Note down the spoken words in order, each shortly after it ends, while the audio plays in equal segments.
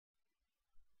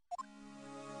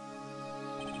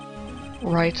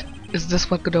Right. Is this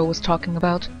what Godot was talking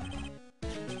about?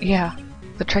 Yeah,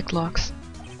 the trick locks.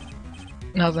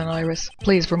 Now then, Iris,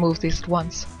 please remove these at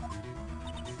once.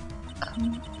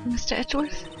 Mr.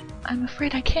 Edgeworth, I'm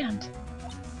afraid I can't.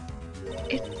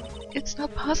 It's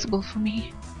not possible for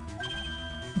me.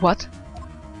 What?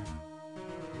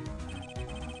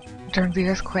 During the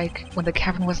earthquake, when the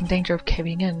cavern was in danger of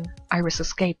caving in, Iris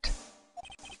escaped.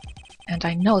 And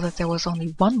I know that there was only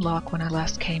one lock when I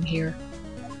last came here.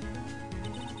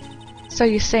 So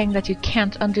you're saying that you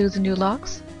can't undo the new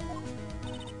locks?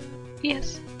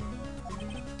 Yes.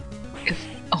 If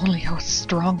only I was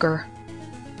stronger.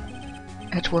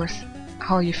 Edgeworth,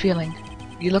 how are you feeling?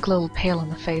 You look a little pale in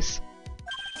the face.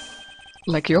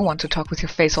 Like you're one to talk with your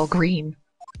face all green.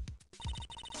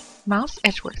 Mouse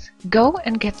Edgeworth, go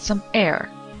and get some air.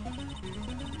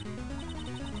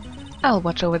 I'll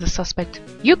watch over the suspect.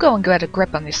 You go and get a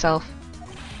grip on yourself.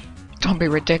 Don't be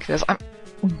ridiculous,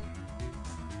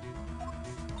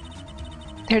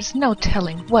 There's no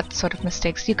telling what sort of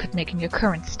mistakes you could make in your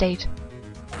current state.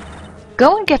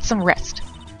 Go and get some rest.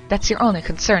 That's your only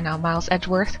concern now, Miles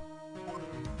Edgeworth.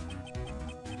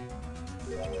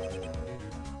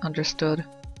 Understood.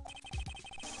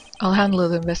 I'll handle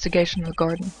the investigation in the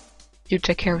garden. You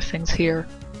take care of things here.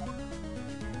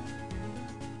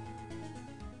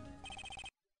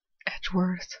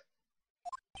 Edgeworth.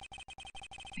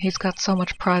 He's got so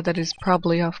much pride that he's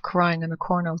probably off crying in a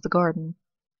corner of the garden.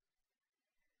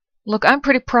 Look, I'm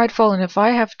pretty prideful, and if I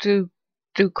have to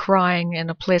do crying in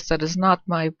a place that is not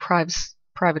my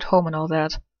private home and all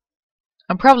that,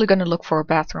 I'm probably going to look for a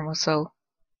bathroom or so.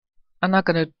 I'm not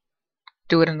going to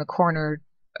do it in the corner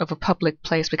of a public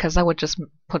place because that would just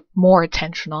put more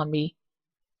attention on me.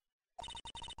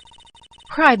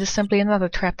 Pride is simply another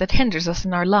trap that hinders us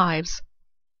in our lives.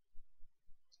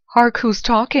 Hark, who's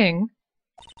talking?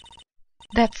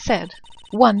 That said,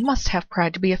 one must have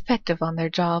pride to be effective on their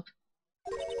job.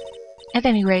 At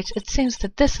any rate, it seems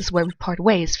that this is where we part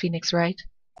ways, Phoenix Wright.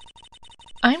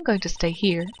 I'm going to stay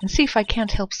here and see if I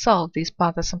can't help solve these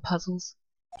bothersome puzzles.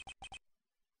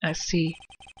 I see.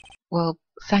 Well,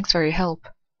 thanks for your help.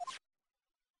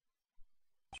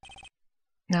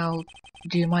 Now,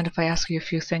 do you mind if I ask you a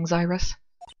few things, Iris?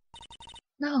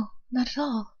 No, not at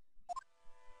all.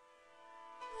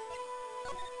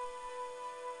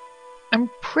 I'm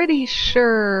pretty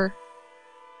sure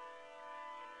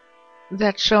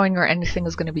that showing her anything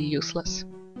is going to be useless.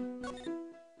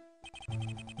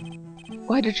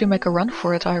 Why did you make a run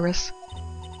for it, Iris?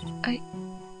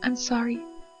 I'm sorry.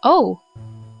 Oh!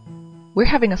 We're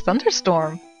having a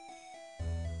thunderstorm!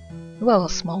 Well, a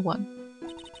small one.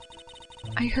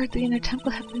 I heard the inner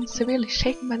temple had been severely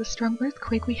shaken by the strong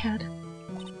earthquake we had.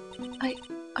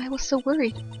 I was so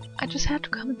worried. I just had to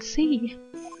come and see.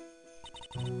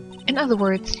 In other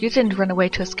words, you didn't run away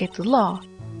to escape the law.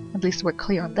 At least we're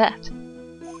clear on that.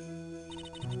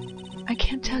 I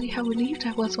can't tell you how relieved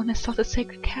I was when I saw the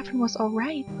sacred cavern was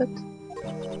alright, but...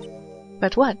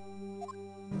 But what?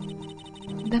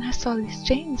 Then I saw these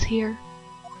chains here.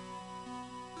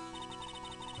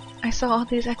 I saw all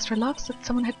these extra locks that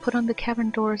someone had put on the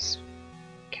cavern's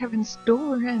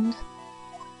door, and...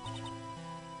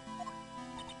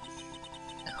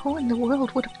 Who in the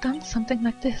world would have done something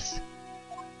like this?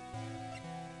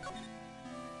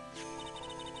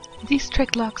 These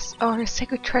trick locks are a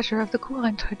sacred treasure of the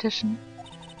Guan tradition.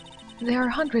 There are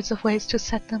hundreds of ways to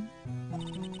set them.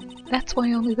 That's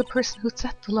why only the person who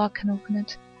set the lock can open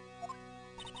it.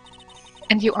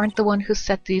 And you aren't the one who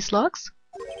set these locks?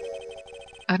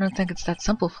 I don't think it's that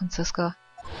simple, Francisca.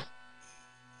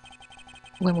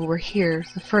 When we were here,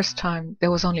 the first time,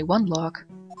 there was only one lock.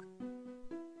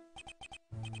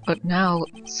 But now,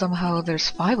 somehow, there's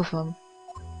 5 of them.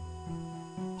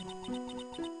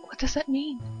 What does that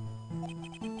mean?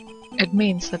 It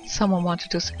means that someone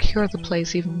wanted to secure the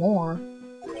place even more.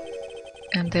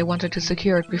 And they wanted to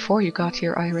secure it before you got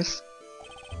here, Iris.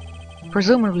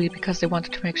 Presumably because they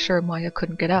wanted to make sure Maya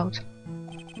couldn't get out.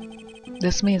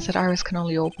 This means that Iris can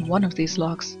only open one of these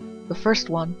locks, the first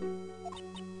one.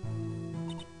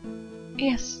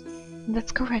 Yes,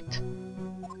 that's correct.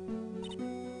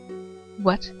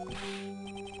 What?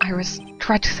 Iris,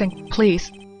 try to think,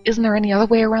 please. Isn't there any other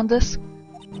way around this?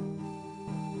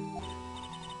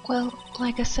 Well,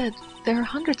 like I said, there are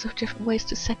hundreds of different ways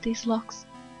to set these locks.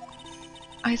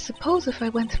 I suppose if I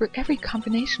went through every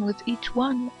combination with each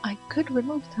one, I could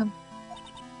remove them.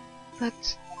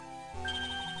 But...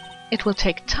 it will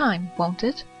take time, won't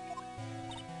it?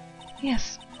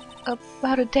 Yes,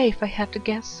 about a day if I had to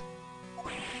guess.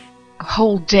 A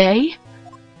whole day?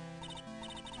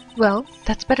 Well,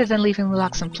 that's better than leaving the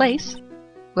locks in place.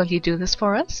 Will you do this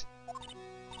for us?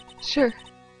 Sure.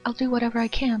 I'll do whatever I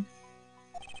can.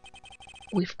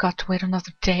 We've got to wait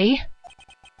another day?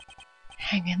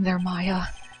 Hang in there, Maya.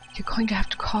 You're going to have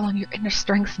to call on your inner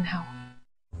strength now.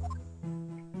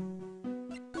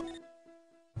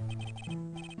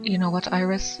 You know what,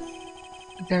 Iris?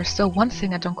 There's still one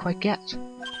thing I don't quite get.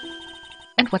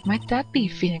 And what might that be,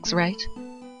 Phoenix Wright?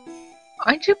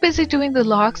 Aren't you busy doing the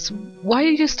logs? Why are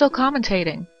you still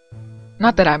commentating?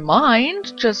 Not that I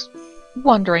mind, just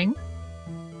wondering.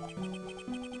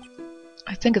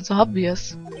 I think it's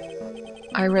obvious.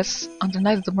 Iris, on the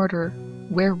night of the murder,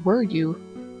 where were you?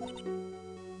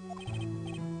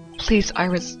 Please,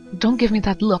 Iris, don't give me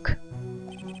that look.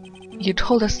 You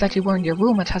told us that you were in your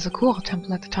room at Hazakura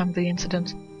Temple at the time of the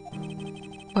incident.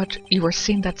 But you were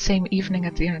seen that same evening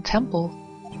at the Inner Temple.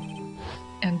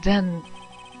 And then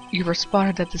you were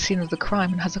spotted at the scene of the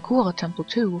crime in Hazakura Temple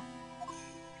too.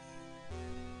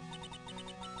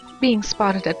 Being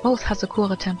spotted at both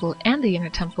Hazakura Temple and the Inner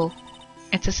Temple,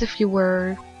 it's as if you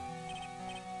were...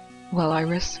 Well,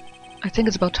 Iris, I think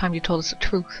it's about time you told us the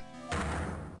truth.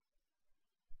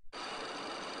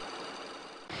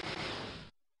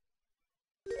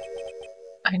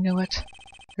 I knew it.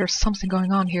 There's something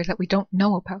going on here that we don't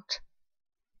know about.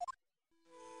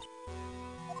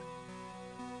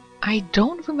 I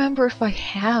don't remember if I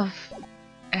have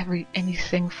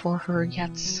anything for her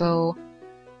yet, so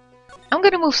I'm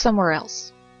gonna move somewhere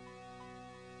else.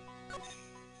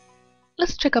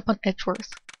 Let's check up on Edgeworth.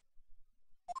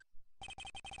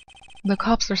 The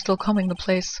cops are still combing the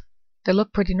place. They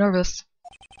look pretty nervous.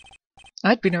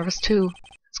 I'd be nervous too.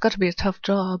 It's got to be a tough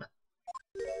job.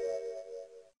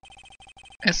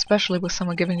 Especially with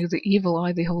someone giving you the evil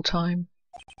eye the whole time.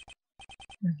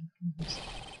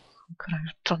 How could I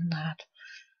have done that?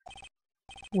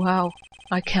 Wow,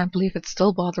 I can't believe it's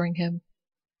still bothering him.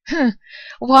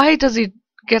 Why does he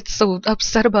get so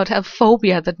upset about a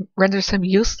phobia that renders him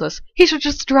useless? He should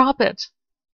just drop it.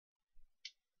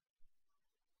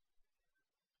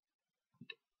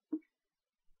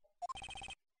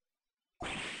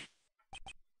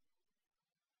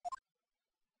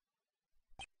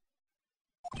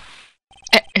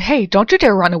 Hey, don't you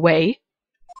dare run away!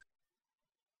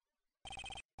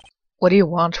 What do you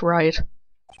want, Wright?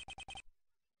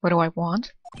 What do I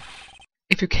want?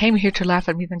 If you came here to laugh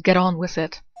at me, then get on with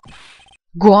it.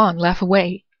 Go on, laugh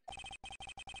away.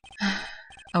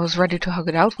 I was ready to hug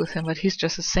it out with him, but he's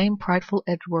just the same prideful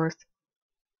Edgeworth.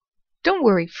 Don't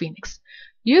worry, Phoenix.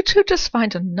 You two just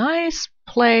find a nice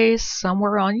place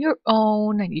somewhere on your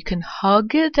own, and you can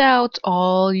hug it out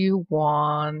all you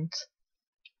want.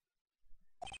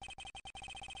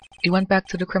 You went back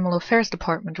to the Criminal Affairs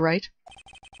Department, right?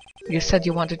 You said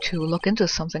you wanted to look into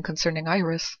something concerning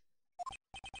Iris.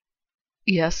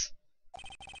 Yes.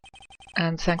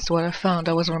 And thanks to what I found,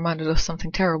 I was reminded of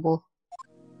something terrible.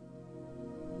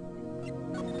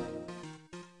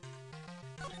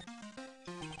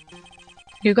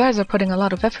 You guys are putting a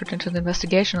lot of effort into the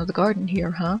investigation of the garden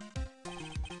here, huh?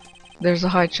 There's a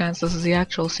high chance this is the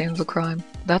actual scene of the crime.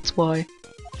 That's why.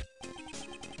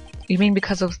 You mean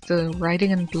because of the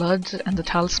writing in blood and the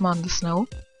talisman in the snow?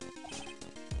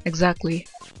 Exactly.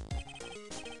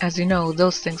 As you know,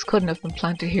 those things couldn't have been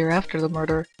planted here after the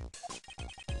murder.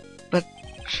 But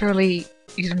surely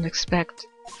you didn't expect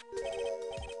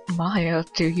Maya,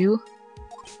 do you?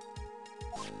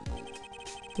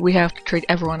 We have to treat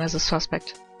everyone as a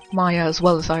suspect. Maya as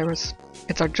well as Iris.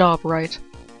 It's our job, right?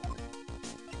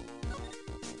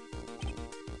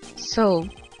 So,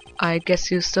 I guess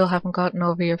you still haven't gotten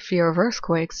over your fear of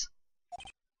earthquakes?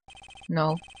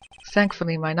 No.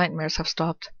 Thankfully, my nightmares have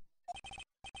stopped.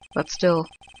 But still,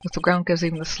 if the ground gives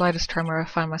even the slightest tremor, I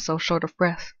find myself short of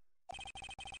breath.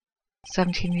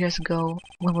 17 years ago,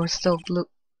 when we were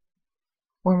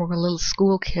little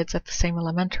school kids at the same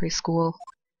elementary school,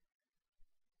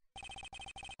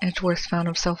 Edgeworth found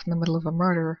himself in the middle of a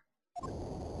murder.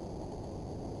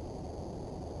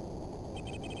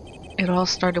 It all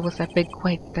started with that big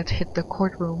quake that hit the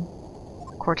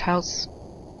courthouse.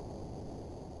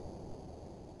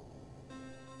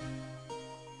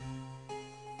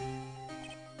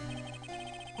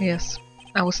 Yes,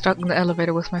 I was stuck in the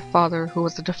elevator with my father, who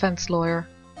was a defense lawyer.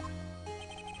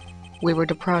 We were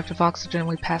deprived of oxygen and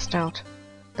we passed out.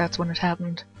 That's when it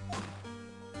happened.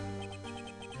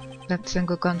 That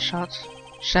single gunshot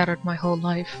shattered my whole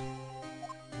life.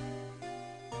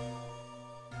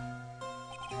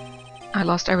 I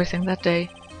lost everything that day,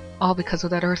 all because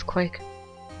of that earthquake.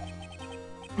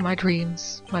 My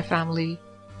dreams, my family,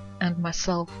 and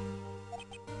myself.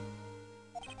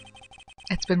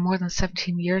 It's been more than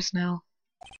 17 years now.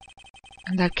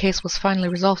 And that case was finally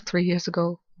resolved 3 years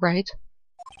ago, right?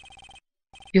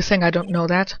 You think I don't know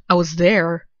that? I was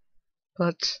there!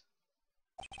 but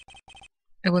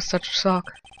it was such a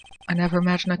shock. I never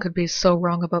imagined I could be so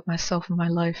wrong about myself and my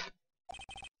life.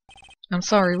 I'm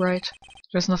sorry, right?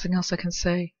 There's nothing else I can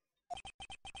say.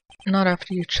 Not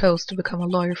after you chose to become a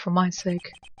lawyer for my sake.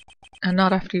 And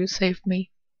not after you saved me.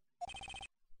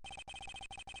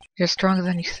 You're stronger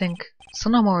than you think, so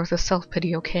no more of the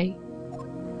self-pity, okay?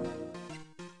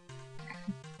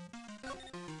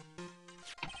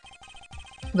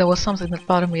 There was something that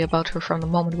bothered me about her from the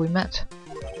moment we met.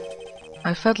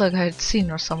 I felt like I had seen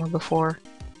her somewhere before.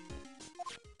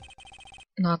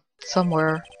 Not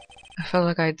somewhere. I felt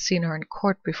like I had seen her in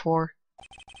court before.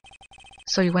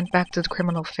 So you went back to the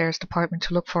Criminal Affairs Department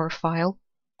to look for her file?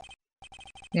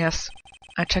 Yes.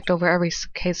 I checked over every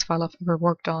case file I've ever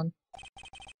worked on.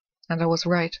 And I was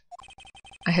right.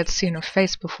 I had seen her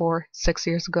face before, 6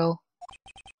 years ago.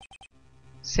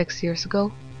 6 years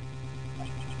ago?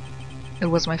 It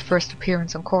was my first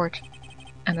appearance in court,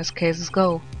 and as cases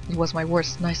go, it was my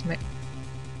worst nightmare.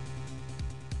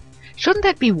 Shouldn't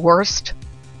that be worst?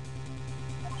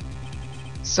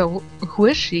 So, who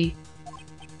is she?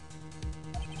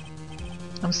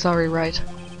 I'm sorry, Wright.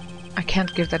 I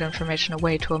can't give that information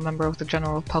away to a member of the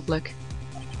general public.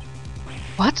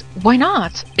 What? Why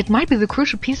not? It might be the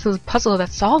crucial piece of the puzzle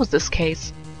that solves this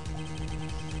case.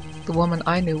 The woman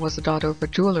I knew was the daughter of a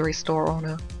jewelry store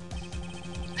owner.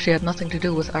 She had nothing to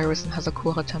do with Iris and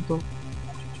Hazakura Temple.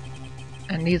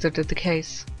 And neither did the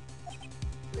case.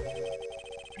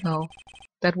 No,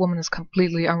 that woman is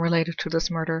completely unrelated to this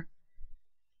murder.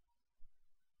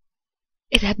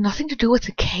 It had nothing to do with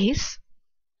the case?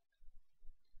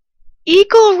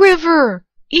 Eagle River!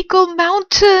 Eagle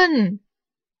Mountain!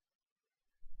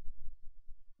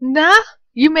 Nah?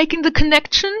 You making the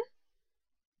connection?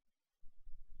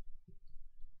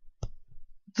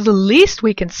 The least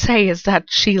we can say is that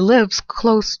she lives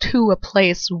close to a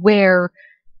place where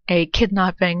a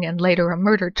kidnapping and later a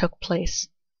murder took place.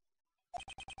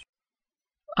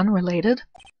 Unrelated?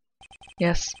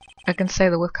 Yes, I can say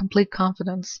that with complete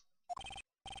confidence.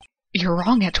 You're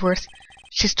wrong, Edgeworth.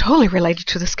 She's totally related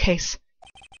to this case.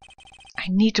 I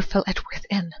need to fill Edgeworth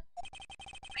in.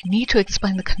 I need to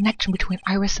explain the connection between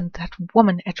Iris and that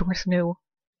woman Edgeworth knew.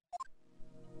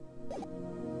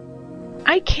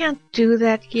 I can't do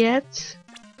that yet,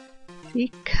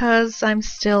 because I'm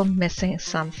still missing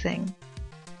something.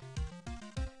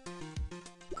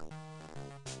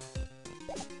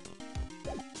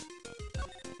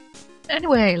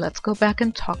 Anyway, let's go back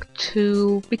and talk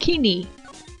to Bikini.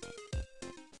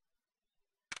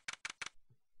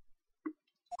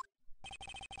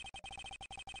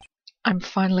 I'm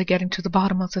finally getting to the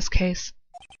bottom of this case.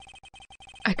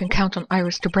 I can count on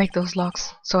Iris to break those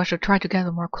locks, so I should try to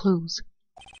gather more clues.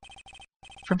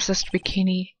 From Sister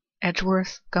Bikini,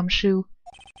 Edgeworth, Gumshoe,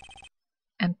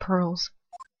 and Pearls.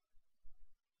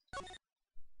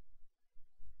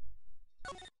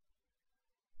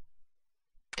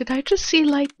 Did I just see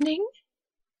lightning?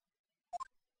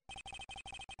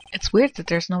 It's weird that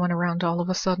there's no one around all of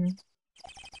a sudden.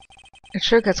 It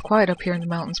sure gets quiet up here in the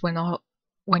mountains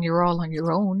when you're all on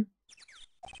your own.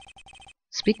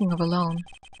 Speaking of alone,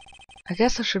 I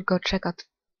guess I should go check out the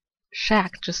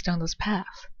shack just down this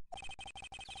path.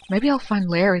 Maybe I'll find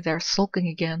Larry there sulking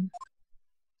again.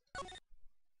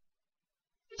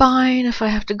 Fine, if I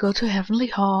have to go to Heavenly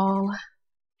Hall.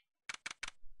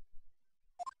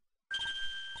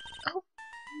 Oh,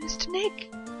 Mr. Nick.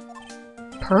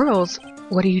 Pearls,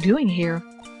 what are you doing here?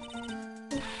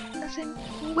 Nothing.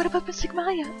 What about Miss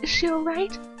Sigmaya? Is she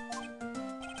alright?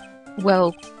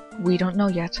 Well, we don't know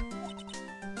yet.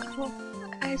 Oh,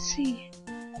 I see.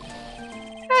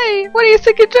 Hey, what do you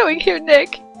think you're doing here,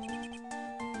 Nick?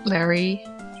 Larry...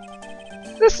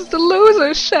 This is the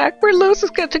loser's shack, where losers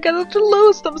get together to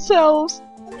lose themselves.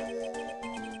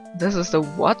 This is the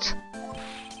what?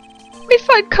 We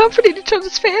find comfort in each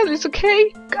other's families, okay?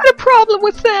 Got a problem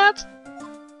with that?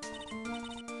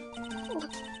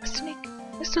 Look, Mr. Nick,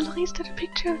 Mr. Laurice did a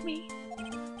picture of me.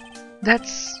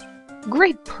 That's...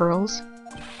 great, Pearls.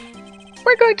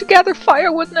 We're going to gather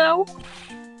firewood now.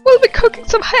 We'll be cooking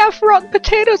some half-rotten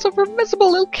potatoes over a miserable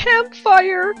little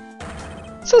campfire.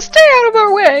 So stay out of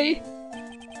our way!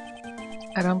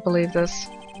 I don't believe this.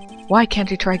 Why can't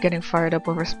he try getting fired up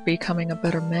over becoming a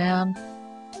better man?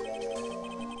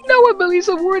 No one believes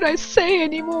a word I say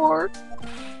anymore.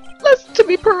 Listen to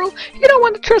me, Pearl. You don't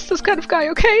want to trust this kind of guy,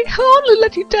 okay? He'll only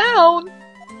let you down.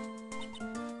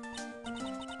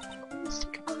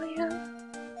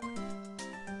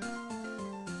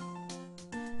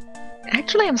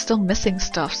 Actually, I'm still missing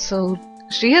stuff, so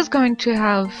she is going to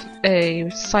have a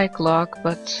psych lock,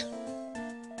 but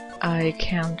I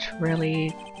can't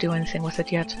really do anything with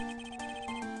it yet.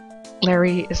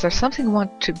 Larry, is there something you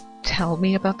want to tell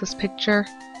me about this picture?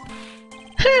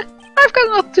 I've got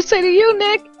enough to say to you,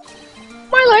 Nick.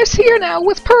 My life's here now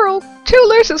with Pearl. Two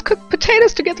nurses cook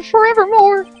potatoes together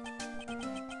forevermore.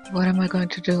 What am I going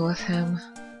to do with him?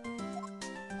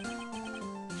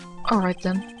 Alright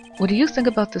then. What do you think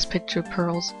about this picture,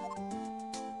 Pearls?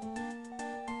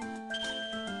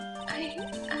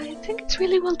 I think it's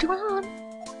really well drawn.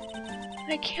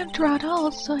 I can't draw at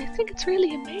all, so I think it's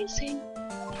really amazing.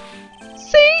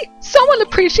 See? Someone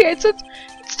appreciates it.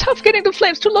 It's tough getting the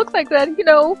flames to look like that, you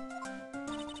know.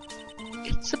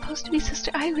 It's supposed to be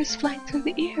Sister Iris flying through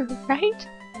the air, right?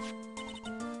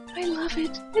 I love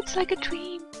it. It's like a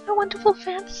dream. A wonderful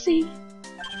fantasy.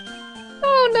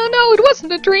 Oh, no, it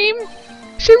wasn't a dream.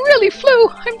 She really flew.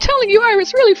 I'm telling you,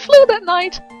 Iris really flew that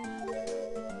night.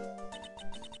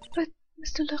 But,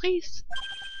 Mr. Larice...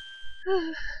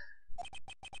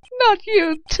 Not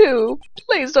you, too.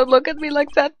 Please don't look at me like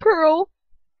that, Pearl.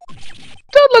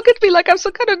 Don't look at me like I'm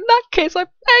some kind of nutcase, I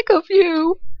beg of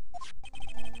you.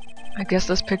 I guess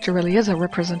this picture really is a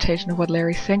representation of what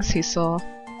Larry thinks he saw.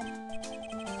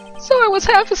 So I was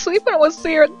half asleep when I was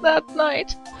there that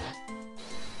night.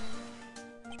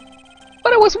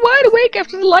 But I was wide awake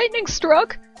after the lightning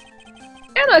struck.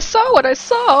 And I saw what I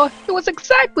saw. It was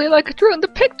exactly like I drew in the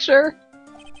picture.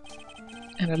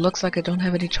 And it looks like I don't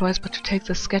have any choice but to take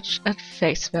the sketch at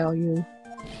face value.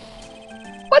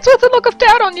 What's with the look of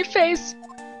doubt on your face?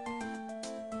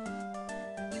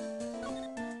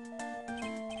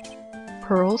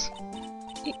 Pearls?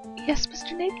 Yes,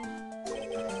 Mr. Nick?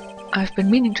 I've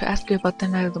been meaning to ask you about the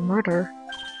night of the murder.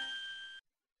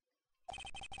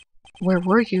 Where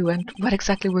were you, and what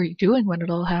exactly were you doing when it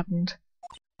all happened?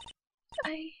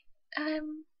 I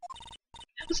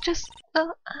was just...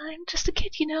 well, I'm just a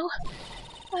kid, you know.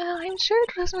 I'm sure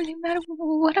it doesn't really matter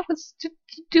what I was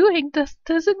doing, does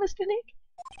it, Mr. Nick?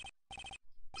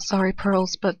 Sorry,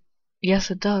 Pearls, but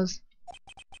yes, it does.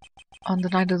 On the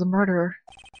night of the murder,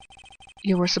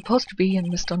 you were supposed to be in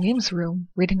Miss O'Neem's room,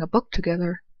 reading a book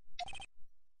together.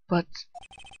 But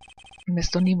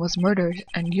Miss O'Neem was murdered,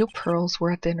 and you, Pearls,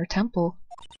 were at the Inner Temple.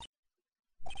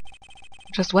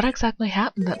 Just what exactly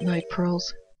happened that night,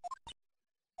 Pearls?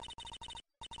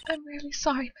 I'm really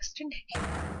sorry, Mr. Nick.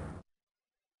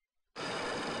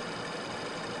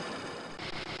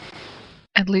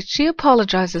 At least she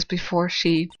apologizes before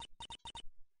she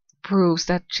proves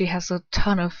that she has a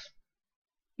ton of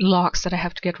locks that I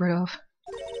have to get rid of.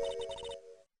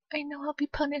 I know I'll be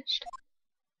punished.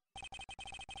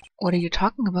 What are you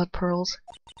talking about, Pearls?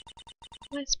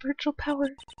 My spiritual power,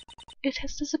 it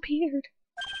has disappeared.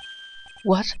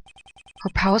 What?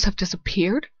 Her powers have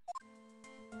disappeared?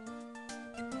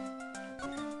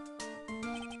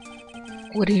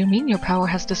 What do you mean your power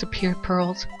has disappeared,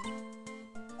 Pearls?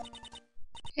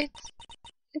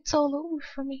 It's all over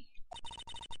for me.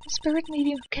 A spirit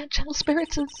medium who can't channel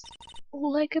spirits is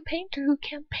like a painter who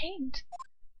can't paint.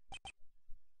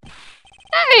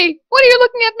 Hey! What are you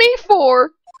looking at me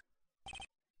for?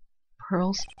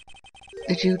 Pearls,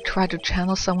 did you try to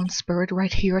channel someone's spirit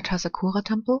right here at Hazakura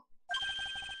Temple?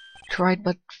 Tried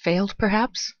but failed,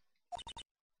 perhaps?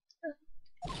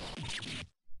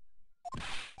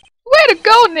 Way to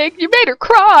go, Nick! You made her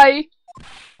cry!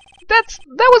 That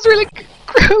was really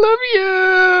cruel of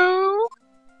you!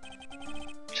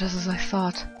 Just as I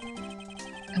thought.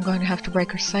 I'm going to have to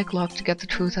break her psych lock to get the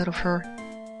truth out of her.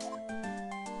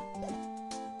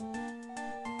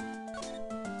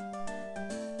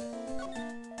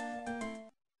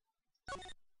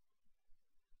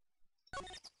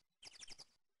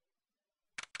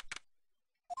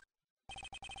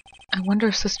 I wonder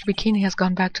if Sister Bikini has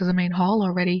gone back to the main hall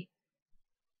already.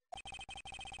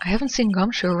 I haven't seen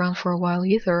Gumshoe around for a while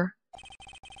either.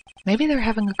 Maybe they're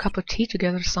having a cup of tea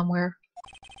together somewhere.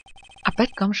 I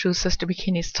bet Gumshoe's Sister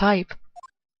Bikini's type.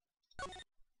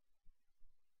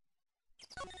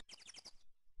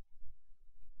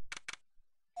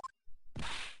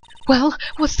 Well,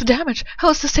 what's the damage?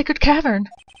 How's the sacred cavern?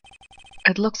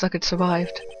 It looks like it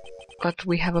survived, but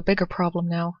we have a bigger problem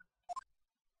now.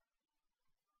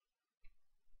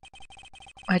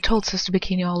 I told Sister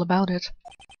Bikini all about it.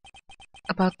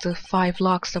 About the 5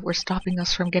 locks that were stopping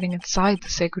us from getting inside the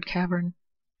sacred cavern.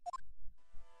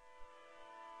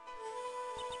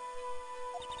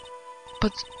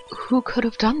 But who could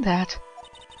have done that?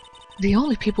 The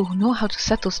only people who know how to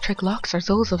set those trick locks are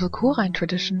those of the Kurain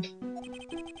tradition.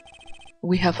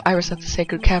 We have Iris at the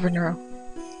sacred cavern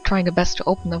trying the best to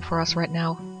open them for us right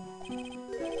now.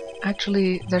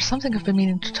 Actually, there's something I've been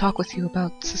meaning to talk with you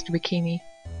about, Sister Bikini.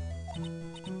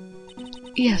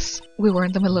 Yes, we were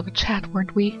in the middle of a chat,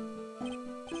 weren't we?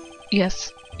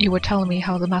 Yes, You were telling me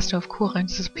how the Master of Kuren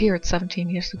disappeared 17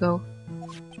 years ago.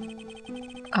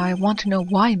 I want to know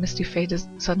why Misty Fate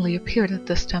suddenly appeared at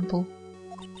this temple.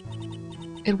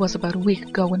 It was about a week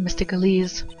ago when Mystic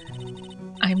Elise,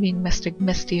 Mystic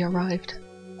Misty, arrived.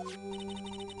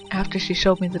 After she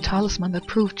showed me the talisman that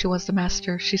proved she was the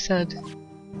Master, she said,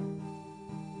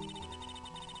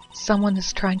 "Someone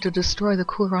is trying to destroy the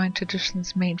Kuren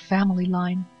tradition's main family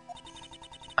line.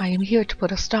 I am here to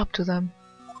put a stop to them."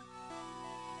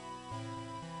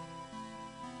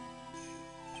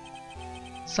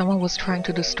 Someone was trying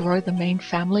to destroy the main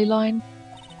family line?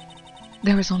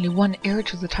 There is only one heir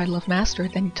to the title of Master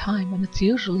at any time, and it's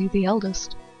usually the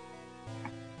eldest.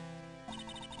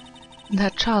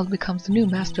 That child becomes the new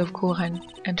Master of Kuren,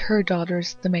 and her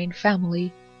daughters the main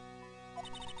family.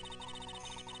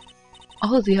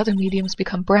 All of the other mediums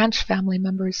become branch family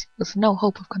members, with no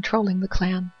hope of controlling the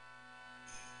clan.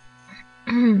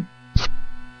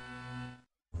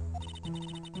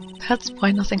 That's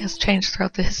why nothing has changed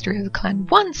throughout the history of the clan.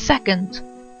 1 second!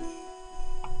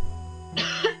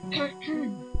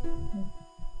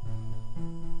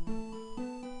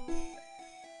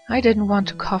 I didn't want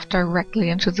to cough directly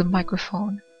into the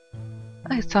microphone.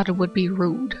 I thought it would be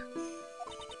rude.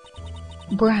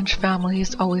 Branch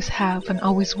families always have and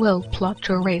always will plot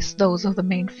to erase those of the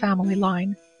main family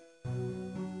line.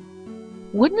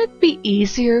 Wouldn't it be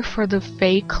easier for the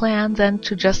Fae clan then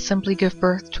to just simply give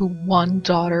birth to one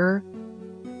daughter?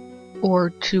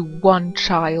 Or to one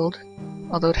child,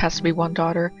 although it has to be one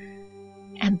daughter,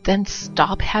 and then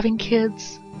stop having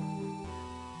kids?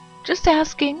 Just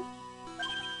asking.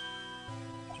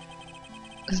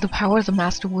 Is the power of the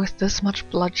Master worth this much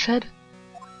bloodshed?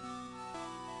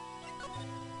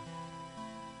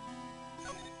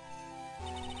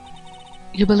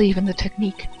 You believe in the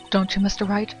technique, don't you, Mr.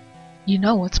 Wright? You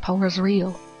know its power is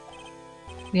real.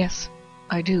 Yes,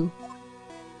 I do.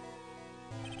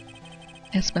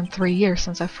 It's been 3 years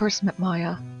since I first met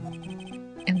Maya.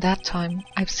 In that time,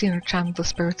 I've seen her channel the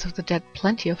spirits of the dead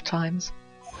plenty of times.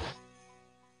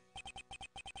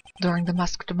 During the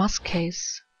Musk to Musk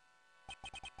case,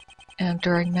 and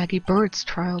during Maggie Bird's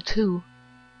trial too.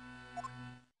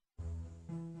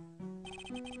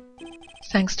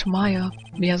 Thanks to Maya,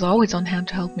 Mia's always on hand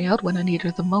to help me out when I need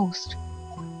her the most.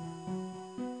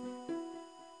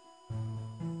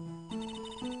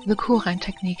 The Kuren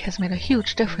technique has made a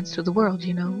huge difference to the world,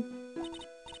 you know.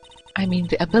 I mean,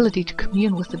 the ability to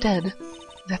commune with the dead.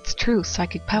 That's true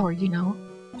psychic power, you know.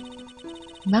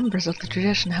 Members of the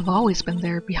tradition have always been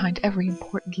there behind every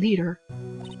important leader.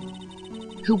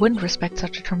 Who wouldn't respect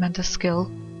such a tremendous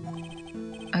skill?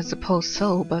 I suppose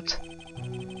so, but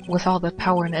with all that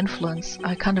power and influence,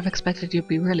 I kind of expected you'd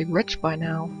be really rich by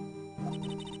now.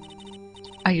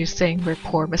 Are you saying we're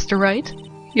poor, Mr. Wright?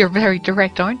 You're very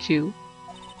direct, aren't you?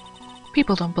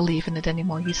 People don't believe in it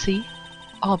anymore, you see.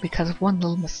 All because of one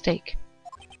little mistake.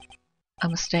 A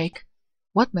mistake?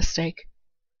 What mistake?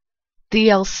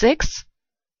 DL6?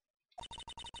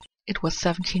 It was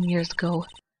 17 years ago.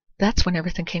 That's when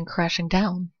everything came crashing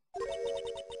down.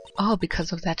 All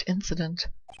because of that incident.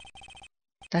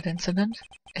 That incident?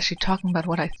 Is she talking about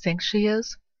what I think she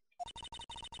is?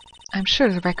 I'm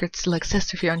sure the records still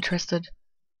exist if you're interested.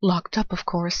 Locked up, of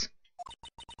course.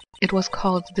 It was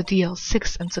called the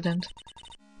DL6 incident.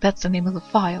 That's the name of the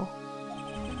file.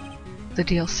 The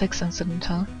DL6 incident,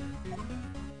 huh?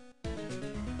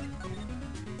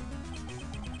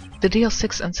 The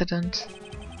DL6 incident.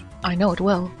 I know it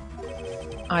well.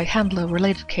 I handled a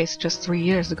related case just 3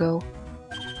 years ago.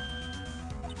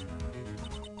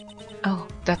 Oh,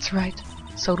 that's right.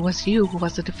 So it was you who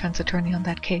was the defense attorney on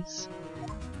that case.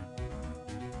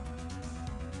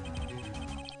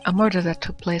 A murder that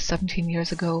took place 17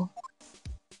 years ago.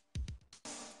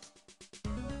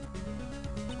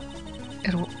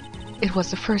 It was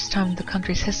the first time in the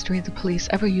country's history the police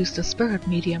ever used a spirit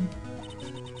medium.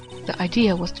 The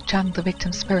idea was to channel the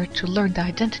victim's spirit to learn the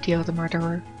identity of the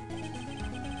murderer.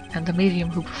 And the medium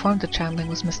who performed the channeling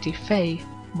was Misty Faye,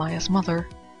 Maya's mother.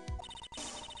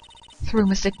 Through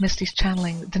Mystic Misty's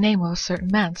channeling, the name of a certain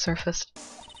man surfaced.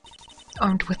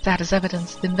 Armed with that as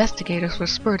evidence, the investigators were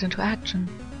spurred into action.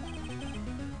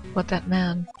 But that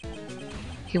man,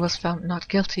 he was found not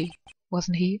guilty,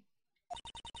 wasn't he?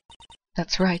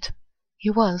 That's right, he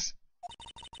was.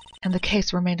 And the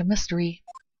case remained a mystery.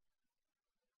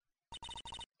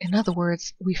 In other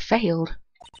words, we failed.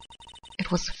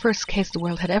 It was the first case the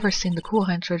world had ever seen the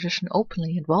Kuren tradition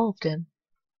openly involved in.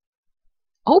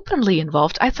 Openly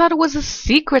involved? I thought it was a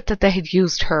secret that they had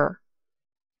used her.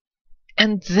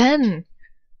 And then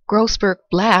Grossberg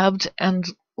blabbed and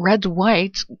Red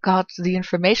White got the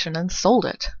information and sold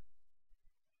it.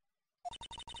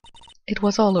 It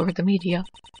was all over the media.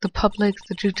 The public,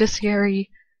 the judiciary,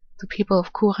 the people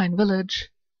of Kurine village.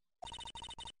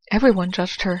 Everyone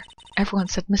judged her. Everyone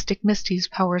said Mystic Misty's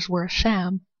powers were a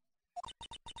sham.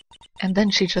 And then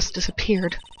she just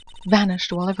disappeared,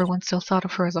 vanished while everyone still thought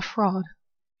of her as a fraud.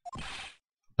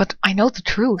 But I know the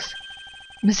truth.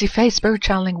 Missy Faye's spirit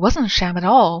channeling wasn't a sham at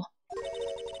all.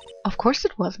 Of course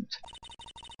it wasn't.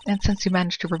 And since you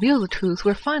managed to reveal the truth,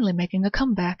 we're finally making a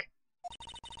comeback.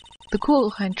 The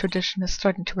Kurine tradition is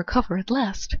starting to recover at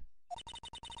last.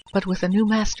 But with a new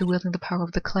master wielding the power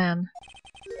of the clan.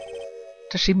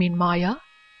 Does she mean Maya?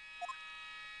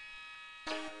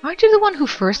 Aren't you the one who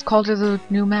first called her the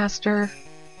new master?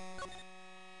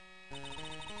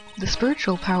 The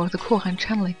spiritual power of the Kurine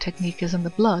channeling technique is in the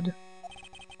blood.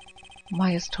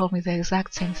 Maya's told me the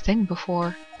exact same thing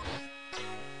before.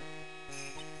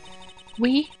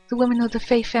 We, the women of the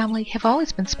Faye family, have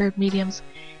always been spirit mediums.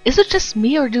 Is it just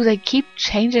me, or do they keep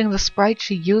changing the sprite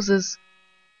she uses?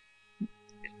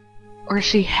 Or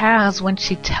she has when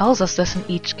she tells us this in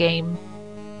each game?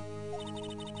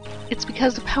 It's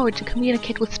because the power to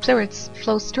communicate with spirits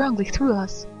flows strongly through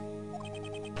us.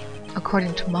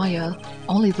 According to Maya,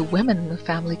 only the women in the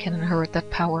family can inherit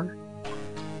that power.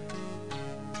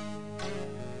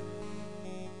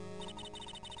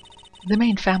 The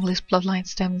main family's bloodline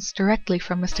stems directly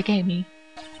from Mystic Amy.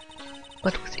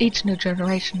 But with each new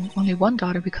generation, only one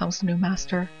daughter becomes the new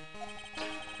master.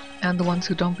 And the ones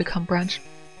who don't become branch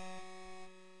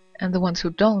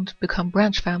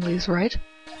families, right?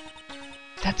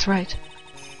 That's right.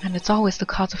 And it's always the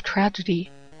cause of tragedy.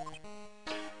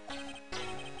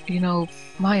 You know,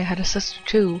 Maya had a sister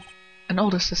too, an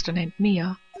older sister named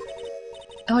Mia.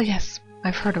 Oh yes,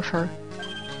 I've heard of her.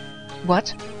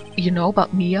 What? You know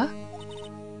about Mia?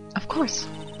 Of course.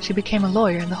 She became a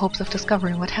lawyer in the hopes of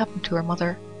discovering what happened to her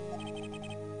mother.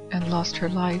 And lost her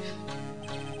life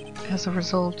as a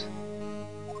result.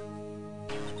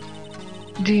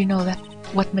 Do you know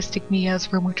what Mystic Mia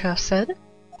is rumored to have said?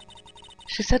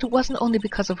 She said it wasn't only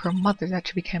because of her mother that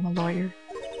she became a lawyer.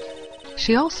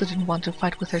 She also didn't want to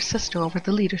fight with her sister over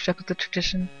the leadership of the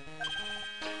tradition.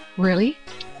 Really?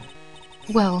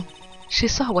 Well, she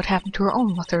saw what happened to her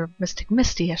own mother, Mystic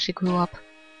Misty, as she grew up.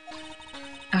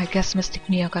 I guess Mystic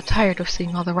Mia got tired of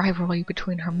seeing all the rivalry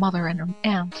between her mother and her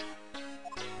aunt.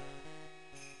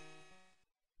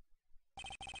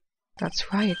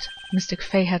 That's right, Mystic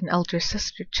Faye had an elder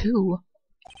sister too.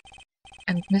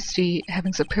 And Misty,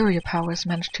 having superior powers,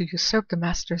 managed to usurp the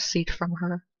Master's seat from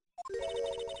her.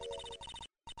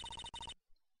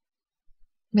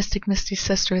 Mystic Misty's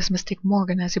sister is Mystic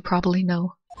Morgan, as you probably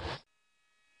know.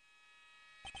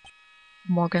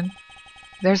 Morgan.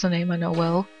 There's a name I know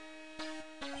well.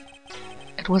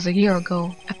 It was a year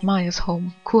ago, at Maya's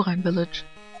home, Kurine village.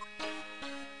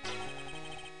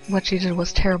 What she did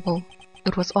was terrible.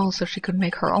 It was all so she could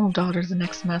make her own daughter the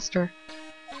next master.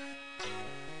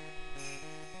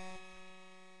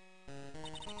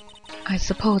 I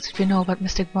suppose if you know about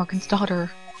Mystic Morgan's daughter,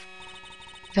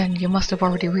 then you must have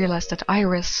already realized that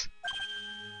Iris...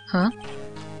 Huh?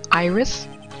 Iris?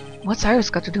 What's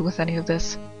Iris got to do with any of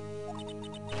this?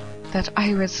 That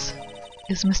Iris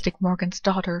is Mystic Morgan's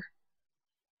daughter.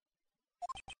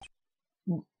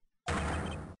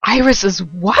 Iris is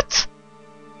what?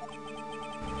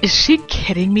 Is she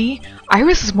kidding me?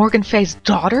 Iris is Morgan Faye's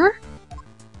daughter?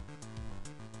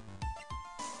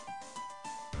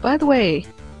 By the way,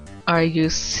 are you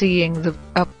seeing the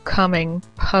upcoming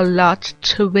plot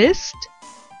twist?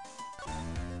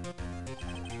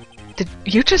 Did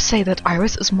you just say that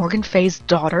Iris is Morgan Faye's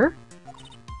daughter?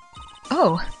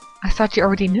 Oh, I thought you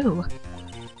already knew.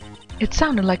 It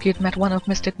sounded like you'd met one of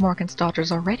Mystic Morgan's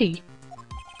daughters already.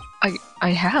 I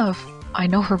have. I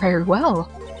know her very well.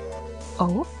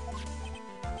 Oh?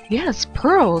 Yes,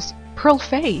 Pearl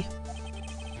Faye.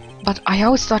 But I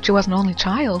always thought she was an only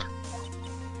child.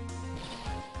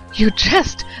 You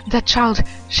jest! That child,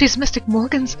 she's Mystic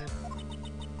Morgan's...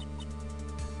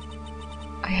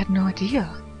 I had no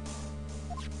idea.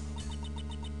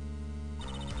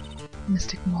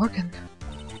 Mystic Morgan.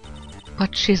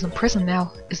 But she's in prison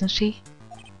now, isn't she?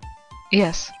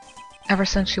 Yes, ever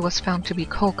since she was found to be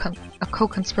a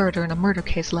co-conspirator in a murder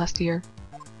case last year.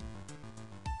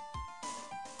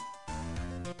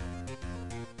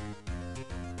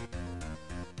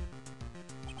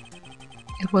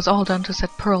 It was all done to set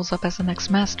Pearls up as the next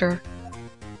master.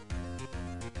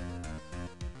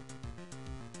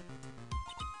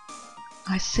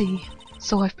 I see.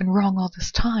 So I've been wrong all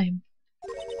this time.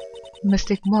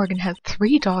 Mystic Morgan had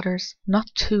 3 daughters, not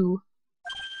 2.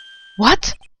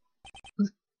 What?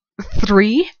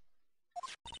 3?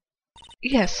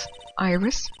 Yes,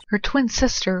 Iris, her twin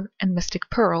sister, and Mystic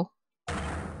Pearl.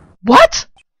 What?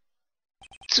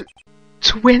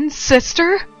 Twin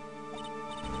sister?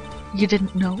 You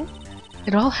didn't know?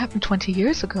 It all happened 20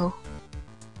 years ago.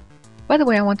 By the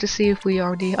way, I want to see if we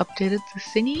already updated the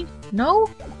thingy. No?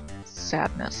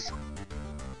 Sadness.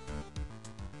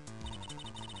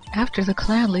 After the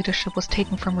clan leadership was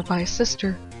taken from her by his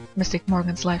sister, Mystic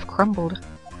Morgan's life crumbled.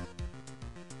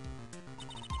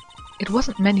 It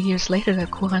wasn't many years later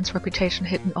that Kuran's reputation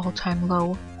hit an all-time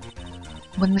low.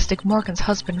 When Mystic Morgan's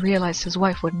husband realized his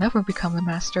wife would never become the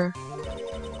master,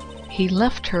 he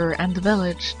left her and the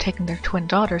village, taking their twin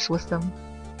daughters with them.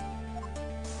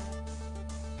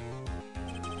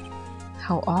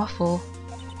 How awful.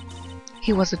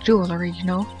 He was a jeweler, you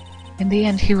know. In the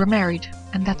end, he remarried,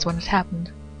 and that's when it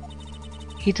happened.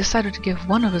 He decided to give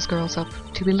one of his girls up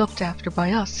to be looked after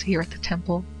by us here at the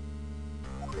temple.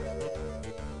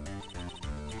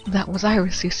 That was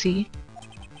Iris, you see.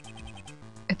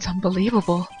 It's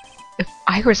unbelievable. If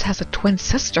Iris has a twin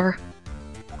sister...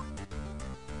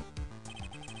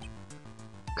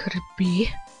 Could it be?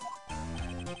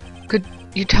 Could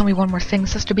you tell me one more thing,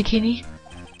 Sister Bikini?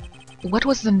 What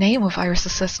was the name of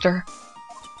Iris' sister?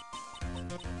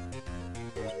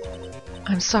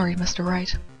 I'm sorry, Mr.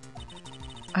 Wright.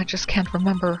 I just can't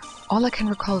remember. All I can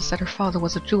recall is that her father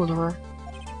was a jeweler.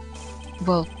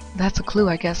 Well, that's a clue,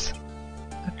 I guess.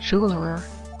 A jeweler.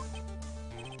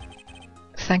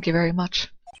 Thank you very much.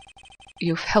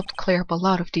 You've helped clear up a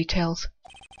lot of details.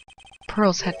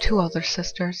 Pearls had 2 other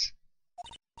sisters.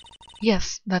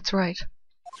 Yes, that's right.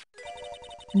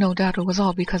 No doubt it was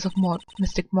all because of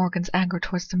Mystic Morgan's anger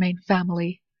towards the main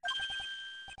family.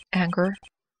 Anger?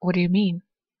 What do you mean?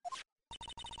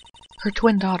 Her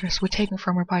twin daughters were taken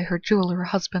from her by her jeweler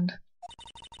husband.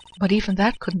 But even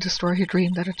that couldn't destroy her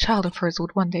dream that a child of hers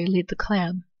would one day lead the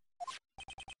clan.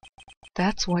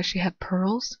 That's why she had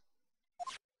pearls?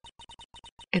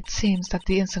 It seems that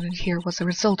the incident here was a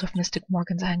result of Mystic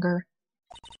Morgan's anger.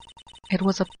 It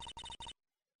was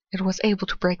able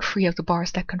to break free of the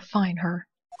bars that confine her.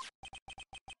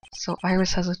 So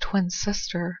Iris has a twin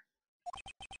sister.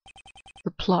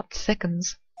 The plot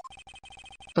thickens.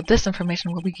 But this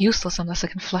information will be useless unless I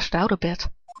can flesh it out a bit.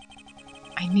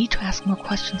 I need to ask more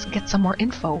questions and get some more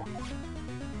info.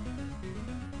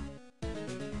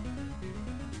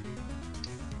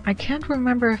 I can't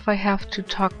remember if I have to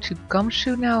talk to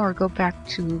Gumshoe now or go back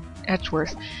to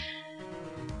Edgeworth.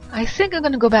 I think I'm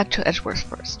gonna go back to Edgeworth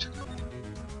first.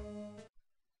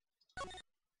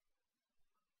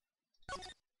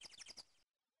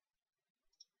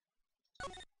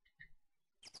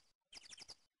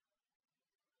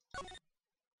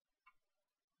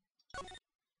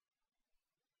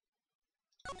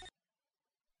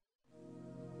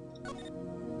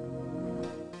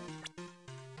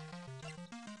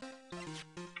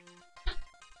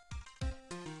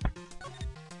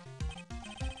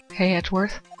 Hey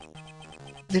Edgeworth,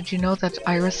 did you know that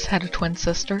Iris had a twin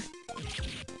sister?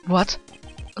 What?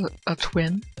 A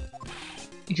twin?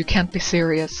 You can't be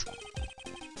serious.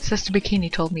 Sister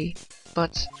Bikini told me,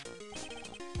 but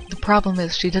the problem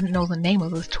is she didn't know the name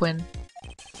of the twin.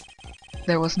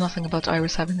 There was nothing about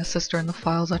Iris having a sister in the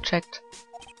files I checked.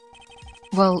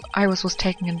 Well, Iris was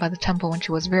taken in by the temple when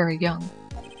she was very young.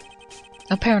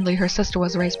 Apparently her sister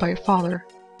was raised by her father,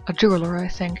 a jeweler, I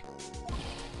think.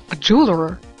 A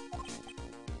jeweler?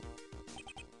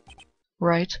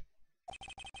 Right.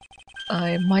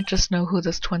 I might just know who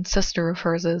this twin sister of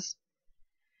hers is.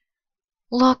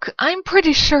 Look, I'm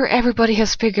pretty sure everybody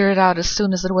has figured it out as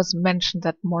soon as it was mentioned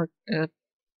that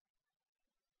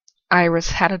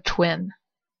Iris had a twin.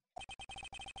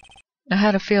 I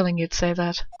had a feeling you'd say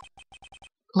that.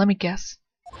 Let me guess.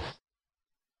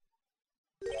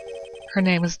 Her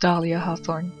name is Dahlia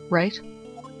Hawthorne, right?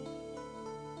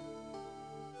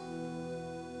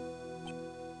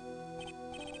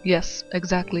 Yes,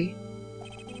 exactly.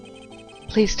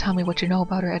 Please tell me what you know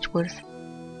about her, Edgeworth.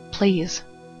 Please.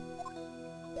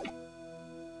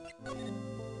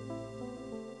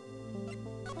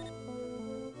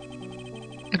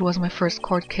 It was my first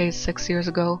court case 6 years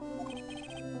ago.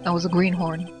 I was a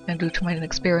greenhorn, and due to my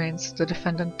inexperience, the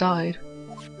defendant died.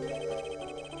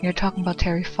 You're talking about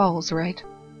Terry Falls, right?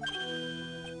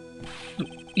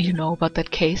 You know about that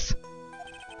case?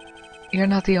 You're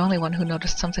not the only one who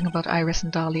noticed something about Iris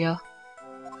and Dahlia.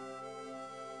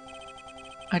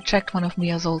 I checked one of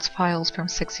Mia's old files from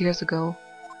 6 years ago.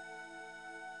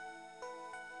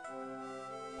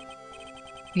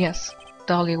 Yes,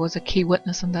 Dahlia was a key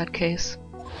witness in that case.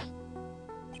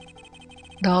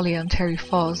 Dahlia and Terry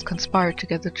Falls conspired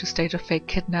together to stage a fake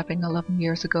kidnapping 11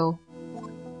 years ago.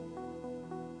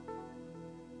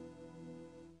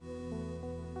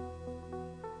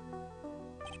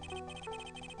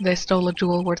 They stole a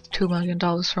jewel worth $2 million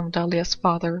from Dahlia's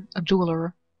father, a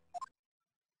jeweler.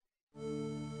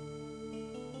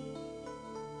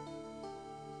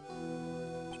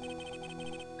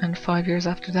 And 5 years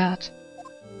after that,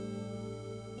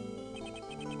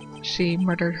 she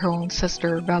murdered her own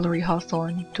sister, Valerie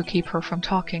Hawthorne, to keep her from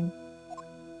talking.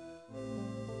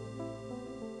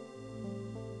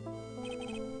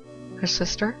 Her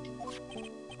sister?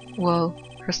 Well,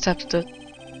 her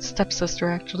stepsister,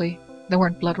 actually. They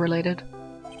weren't blood related.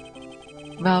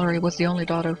 Valerie was the only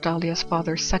daughter of Dahlia's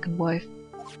father's second wife.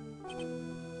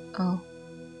 Oh.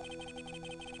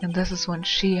 And this is when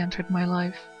she entered my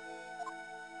life.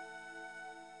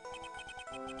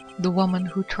 The woman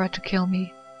who tried to kill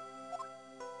me.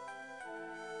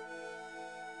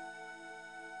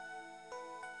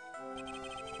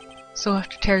 So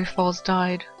after Terry Falls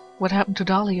died, what happened to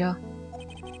Dahlia?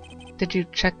 Did you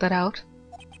check that out?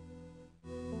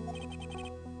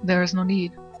 There is no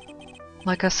need.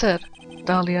 Like I said,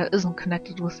 Dahlia isn't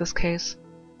connected with this case.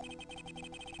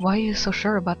 Why are you so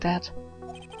sure about that?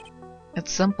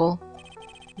 It's simple.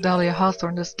 Dahlia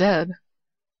Hawthorne is dead.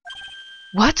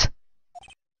 What?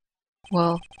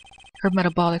 Well, her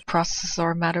metabolic processes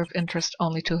are a matter of interest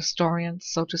only to historians,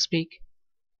 so to speak.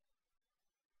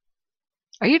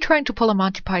 Are you trying to pull a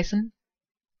Monty Python?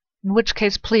 In which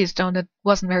case, please don't. It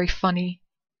wasn't very funny.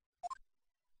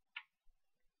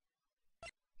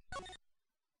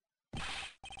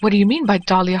 What do you mean by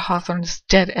Dahlia Hawthorne is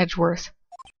dead, Edgeworth?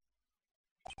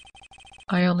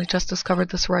 I only just discovered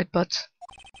this right, but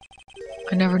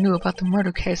I never knew about the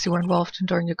murder case you were involved in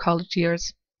during your college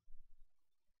years.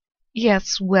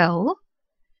 Yes, well,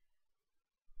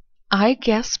 I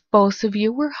guess both of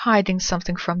you were hiding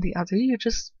something from the other.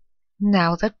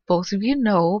 Now that both of you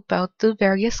know about the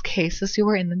various cases you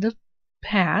were in the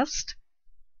past,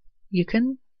 you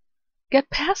can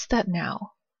get past that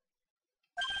now.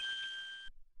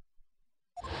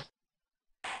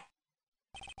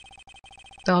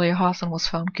 Dahlia Hawthorne was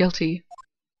found guilty,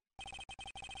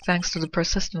 thanks to the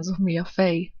persistence of Mia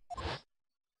Fey.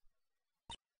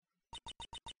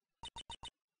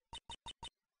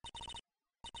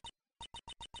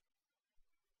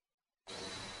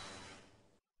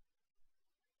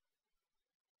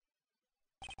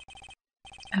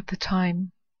 At the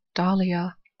time,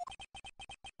 Dahlia,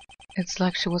 it's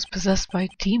like she was possessed by a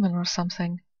demon or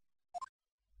something.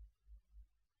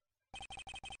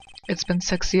 It's been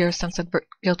 6 years since that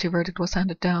guilty verdict was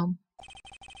handed down,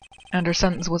 and her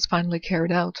sentence was finally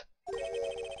carried out.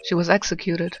 She was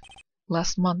executed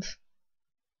last month.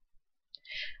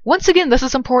 Once again, this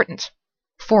is important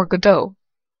for Godot.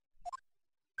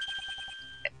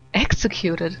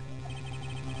 Executed?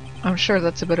 I'm sure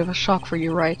that's a bit of a shock for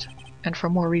you, right? And for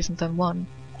more reasons than one.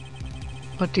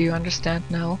 But do you understand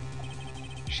now?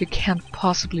 She can't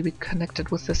possibly be connected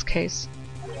with this case.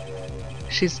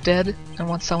 She's dead, and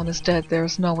once someone is dead, there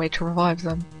is no way to revive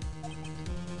them.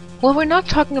 Well, we're not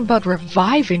talking about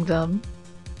reviving them.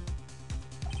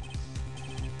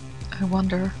 I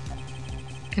wonder.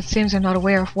 It seems you're not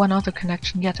aware of one other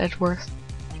connection yet, Edgeworth.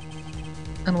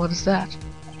 And what is that?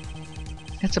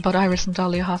 It's about Iris and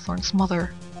Dahlia Hawthorne's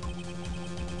mother.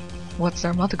 What's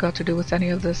their mother got to do with any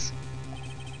of this?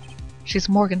 She's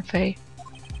Morgan Fey,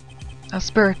 a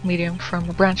spirit medium from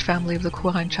a branch family of the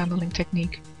Quine channeling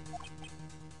technique.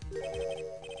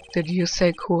 Did you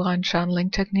say Quine channeling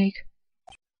technique?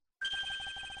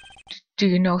 Do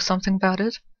you know something about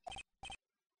it?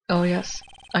 Oh yes,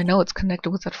 I know it's connected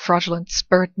with that fraudulent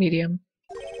spirit medium.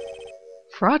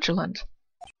 Fraudulent?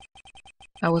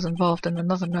 I was involved in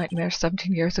another nightmare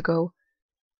 17 years ago.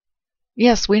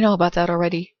 Yes, we know about that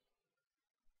already.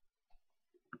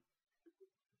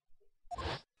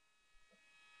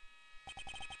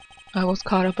 I was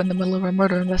caught up in the middle of a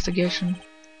murder investigation.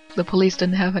 The police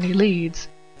didn't have any leads.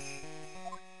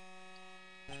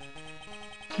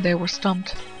 They were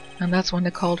stumped, and that's when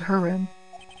they called her in.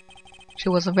 She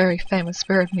was a very famous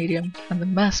spirit medium and the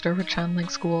master of a channeling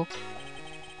school.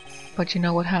 But you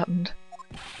know what happened?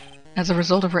 As a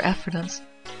result of her efforts,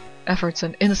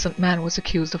 an innocent man was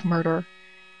accused of murder.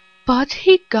 But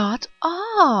he got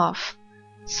off!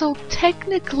 So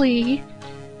technically,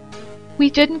 we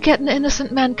didn't get an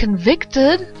innocent man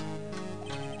convicted.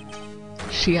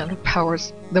 She and her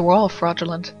powers, they were all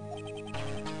fraudulent.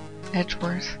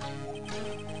 Edgeworth.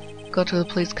 Go to the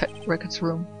police records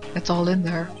room. It's all in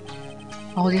there.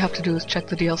 All you have to do is check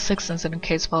the DL6 incident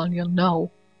case file and you'll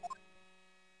know.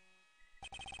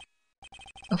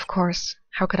 Of course,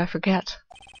 how could I forget?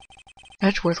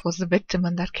 Edgeworth was the victim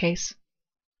in that case.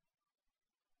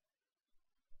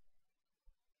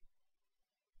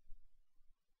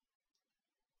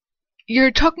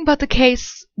 You're talking about the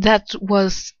case that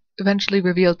was eventually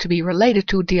revealed to be related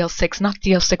to DL6, not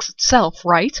DL6 itself,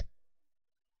 right?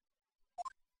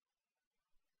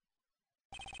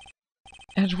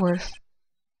 Edgeworth,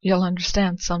 you'll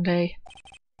understand someday.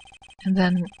 And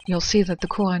then you'll see that the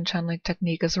Quran channeling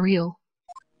technique is real.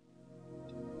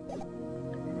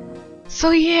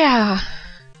 So yeah,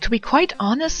 to be quite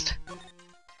honest,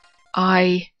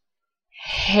 I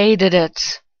hated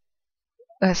it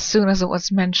as soon as it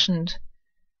was mentioned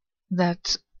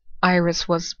that Iris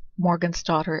was Morgan's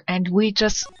daughter, and we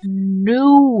just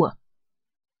knew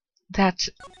that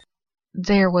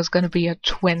there was going to be a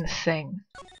twin thing.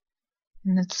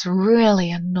 And it's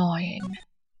really annoying.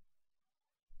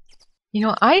 You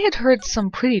know, I had heard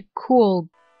some pretty cool,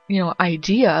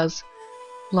 ideas,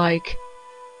 like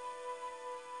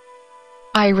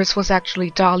Iris was actually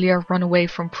Dahlia, run away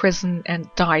from prison and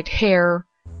dyed hair,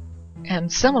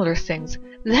 and similar things.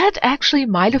 That actually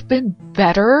might have been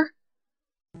better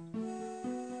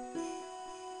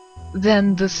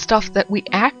than the stuff that we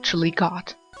actually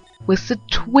got with the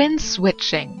twin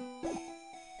switching.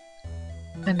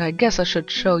 And I guess I should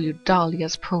show you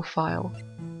Dahlia's profile.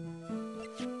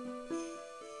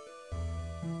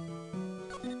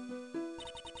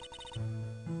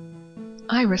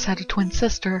 Iris had a twin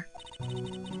sister.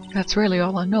 That's really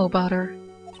all I know about her.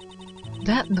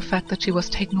 That and the fact that she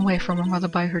was taken away from her mother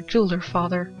by her jeweler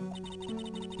father.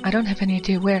 I don't have any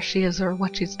idea where she is or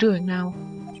what she's doing now.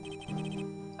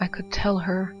 I could tell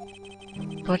her,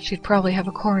 but she'd probably have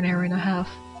a coronary and a half.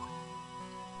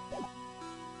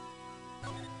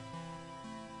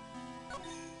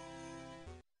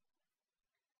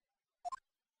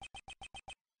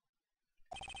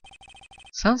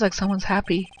 Sounds like someone's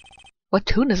happy. What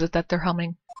tune is it that they're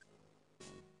humming?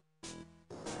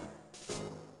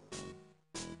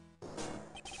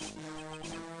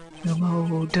 No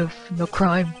motive, no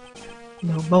crime.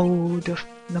 No motive,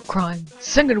 no crime.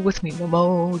 Sing it with me. No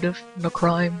motive, no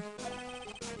crime.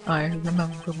 I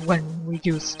remember when we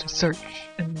used to search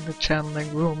in the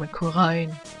channeling room in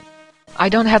Kurine. I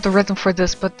don't have the rhythm for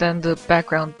this, but then the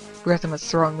background rhythm is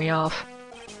throwing me off.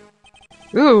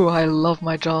 Ooh, I love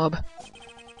my job.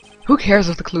 Who cares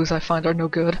if the clues I find are no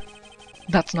good?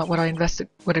 That's not what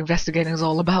investigating is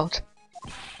all about.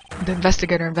 The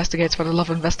investigator investigates for the love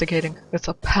of investigating. It's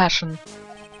a passion.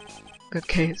 Good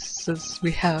cases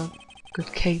we have,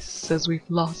 good cases we've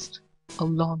lost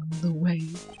along the way.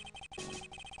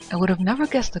 I would have never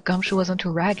guessed that Gumshoe was into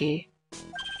Raggy.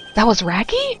 That was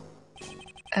Raggy?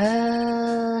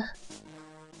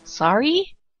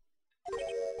 Sorry?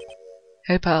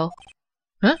 Hey pal.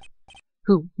 Huh?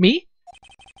 Who, me?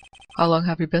 How long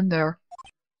have you been there?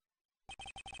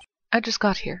 I just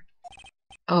got here.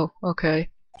 Oh, okay.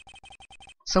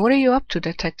 So what are you up to,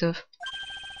 detective?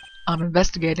 I'm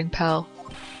investigating, pal.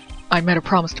 I made a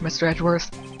promise to Mr. Edgeworth.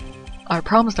 I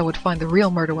promised I would find the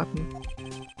real murder weapon.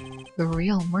 The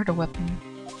real murder weapon?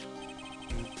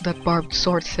 That barbed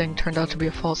sword thing turned out to be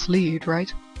a false lead,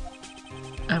 right?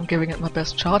 I'm giving it my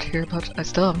best shot here, but I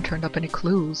still haven't turned up any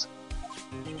clues.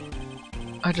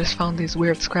 I just found these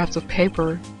weird scraps of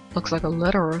paper. Looks like a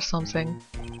letter or something.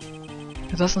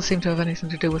 It doesn't seem to have anything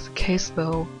to do with the case,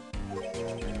 though.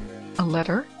 A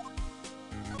letter?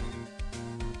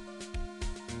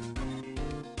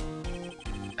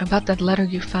 About that letter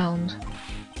you found.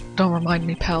 Don't remind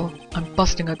me, pal. I'm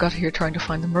busting a gut here trying to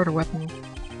find the murder weapon.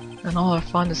 And all I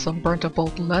find is some burnt up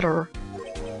old letter.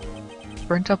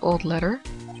 Burnt up old letter?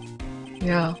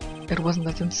 Yeah, it wasn't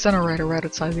that incinerator right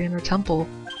outside the inner temple.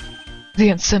 The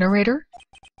incinerator?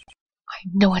 I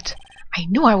knew it! I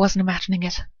knew I wasn't imagining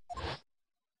it!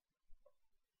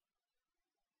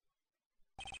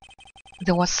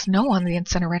 There was snow on the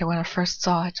incinerator when I first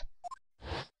saw it.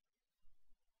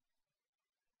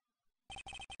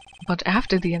 But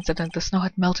after the incident, the snow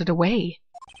had melted away.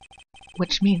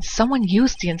 Which means someone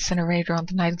used the incinerator on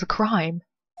the night of the crime.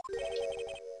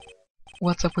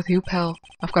 What's up with you, pal?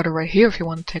 I've got it right here if you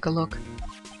want to take a look.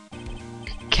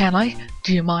 Can I?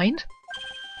 Do you mind?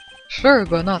 Sure,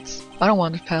 go nuts. I don't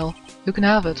want it, pal. You can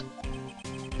have it.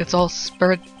 It's all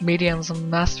spirit mediums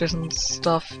and masters and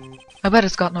stuff. I bet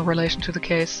it's got no relation to the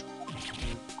case.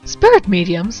 Spirit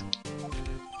mediums?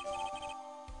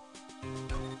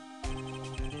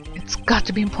 It's got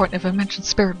to be important if I mention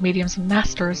spirit mediums and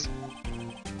masters.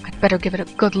 I'd better give it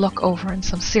a good look over and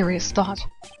some serious thought.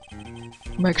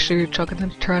 Make sure you chuck it in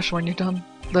the trash when you're done.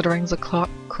 Littering's a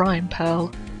crime,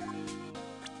 pal.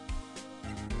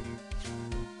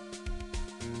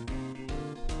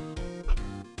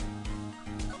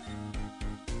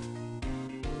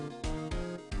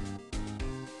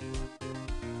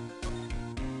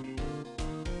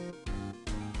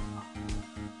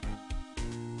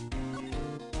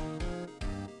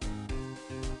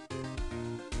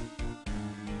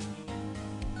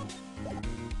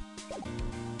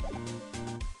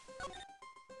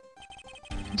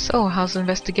 So, how's the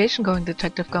investigation going,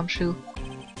 Detective Gumshoe?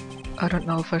 I don't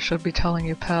know if I should be telling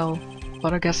you, pal,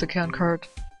 but I guess it can't hurt.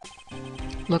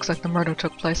 Looks like the murder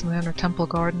took place in the inner temple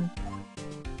garden.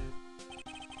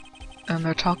 And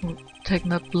they're taking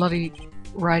that bloody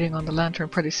writing on the lantern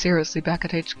pretty seriously back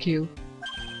at HQ.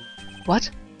 What?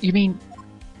 You mean...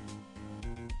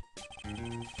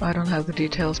 I don't have the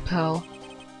details, pal.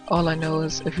 All I know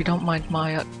is, if you don't find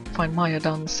Maya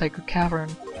down the Sacred Cavern,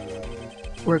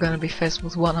 we're gonna be faced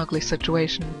with one ugly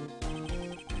situation.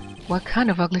 What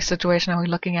kind of ugly situation are we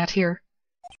looking at here?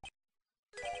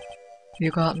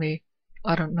 You got me.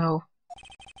 I don't know.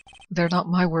 They're not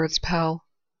my words, pal.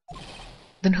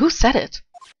 Then who said it?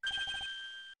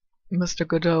 Mr.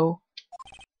 Godot.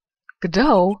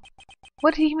 Godot?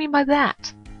 What do you mean by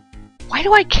that? Why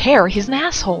do I care? He's an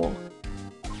asshole.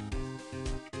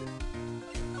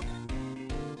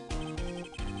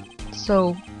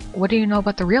 So, what do you know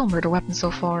about the real murder weapon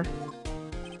so far?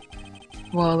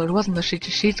 Well, it wasn't the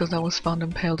Shichishito that was found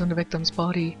impaled in the victim's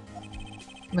body.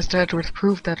 Mr. Edwards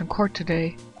proved that in court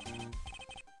today.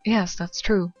 Yes, that's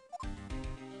true.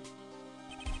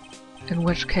 In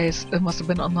which case, it must have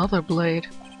been another blade.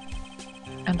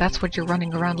 And that's what you're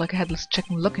running around like a headless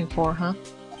chicken looking for, huh?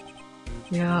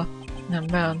 Yeah,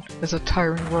 and man, it's a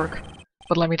tiring work.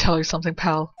 But let me tell you something,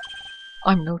 pal.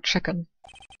 I'm no chicken.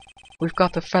 We've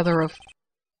got the feather of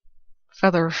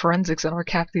forensics in our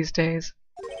cap these days.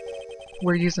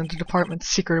 We're using the department's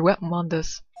secret weapon on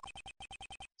this.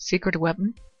 Secret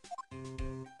weapon?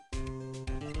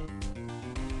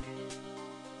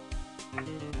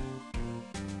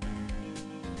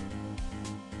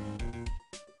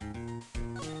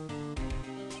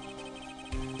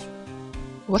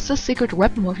 What's the secret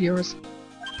weapon of yours?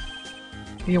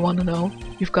 You want to know?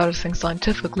 You've got to think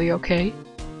scientifically, okay?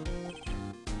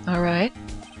 Alright.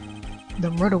 The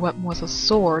murder weapon was a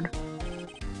sword.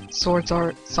 Swords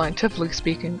are, scientifically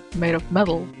speaking, made of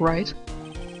metal, right?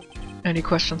 Any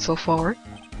questions so far?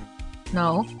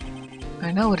 No.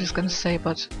 I know what he's gonna say,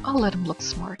 but I'll let him look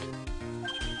smart.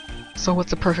 So what's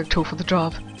the perfect tool for the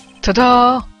job?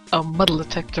 Ta-da! A metal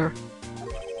detector.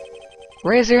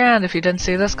 Raise your hand if you didn't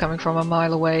see this coming from a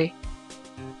mile away.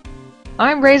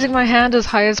 I'm raising my hand as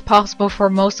high as possible for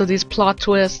most of these plot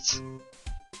twists.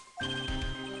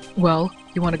 Well,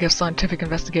 you want to give scientific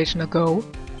investigation a go?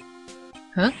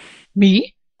 Huh?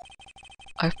 Me?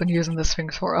 I've been using this thing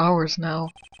for hours now.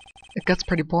 It gets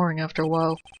pretty boring after a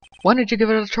while. Why don't you give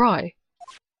it a try?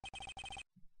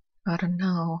 I don't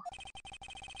know.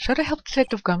 Should I help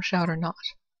Detective Gumshoe out or not?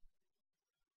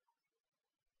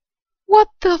 What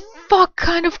the fuck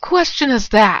kind of question is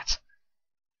that?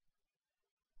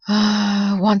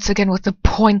 Once again with the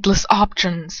pointless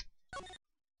options.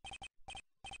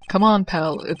 Come on,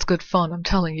 pal. It's good fun, I'm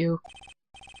telling you.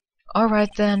 Alright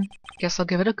then. Guess I'll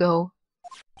give it a go.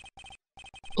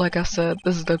 Like I said,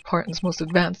 this is the department's most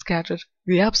advanced gadget.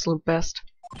 The absolute best.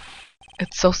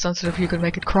 It's so sensitive you could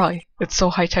make it cry. It's so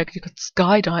high-tech you could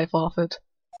skydive off it.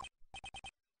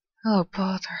 Oh,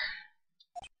 bother.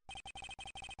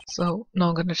 So, now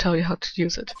I'm going to tell you how to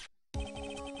use it.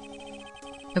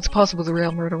 It's possible the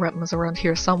real murder weapon is around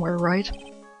here somewhere, right?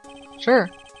 Sure.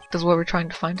 That's what we're trying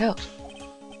to find out.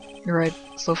 You're right.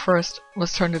 So first,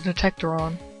 let's turn the detector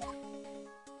on.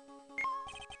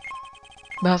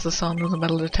 That's the sound of the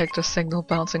metal detector signal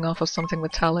bouncing off of something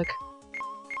metallic.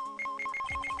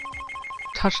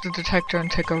 Touch the detector and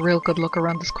take a real good look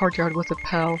around this courtyard with it,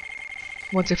 pal.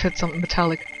 Once you've hit something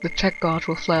metallic, the check gauge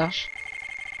will flash.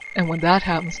 And when that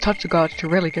happens, touch the gauge to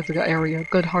really give the area a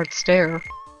good hard stare.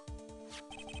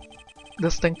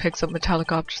 This thing picks up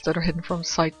metallic objects that are hidden from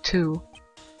sight too.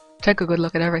 Take a good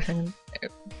look at everything.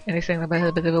 Anything,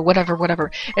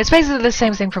 whatever. It's basically the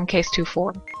same thing from case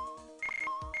 2-4.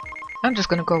 I'm just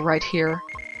gonna go right here.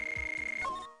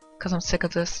 Cause I'm sick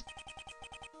of this.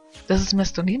 This is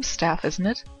Mr. Neem's staff, isn't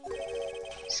it?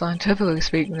 Scientifically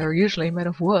speaking, they're usually made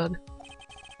of wood.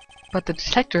 But the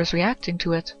detector is reacting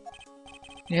to it.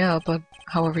 Yeah, but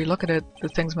however you look at it, the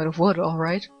thing's made of wood,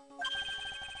 alright?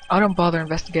 I don't bother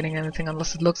investigating anything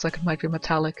unless it looks like it might be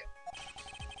metallic.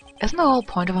 Isn't the whole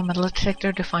point of a metal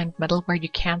detector to find metal where you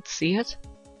can't see it?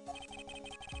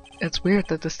 It's weird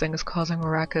that this thing is causing a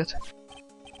racket.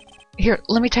 Here,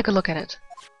 let me take a look at it.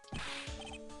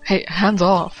 Hey, hands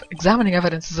off! Examining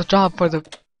evidence is a job for the...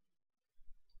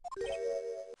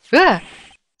 Ah!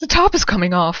 The top is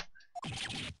coming off!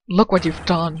 Look what you've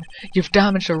done! You've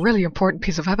damaged a really important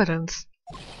piece of evidence!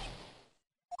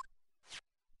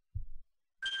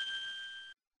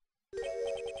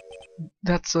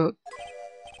 That's a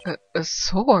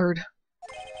sword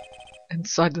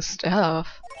inside the staff.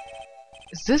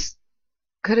 Is this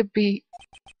Could it be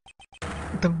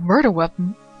the murder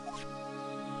weapon?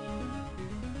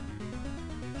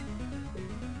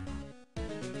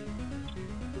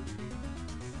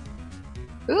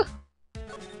 Ugh.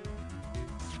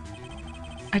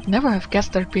 I'd never have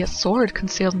guessed there'd be a sword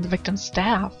concealed in the victim's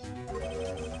staff.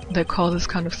 They call this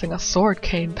kind of thing a sword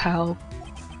cane, pal.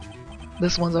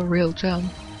 This one's a real gem.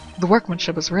 The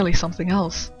workmanship is really something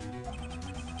else.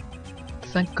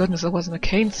 Thank goodness it wasn't a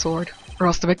cane sword, or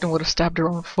else the victim would have stabbed her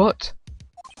own foot.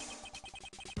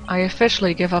 I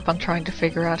officially give up on trying to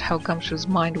figure out how Gumshoe's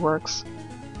mind works.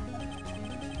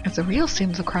 If the real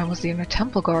scene of the crime was the inner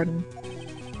temple garden,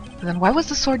 then why was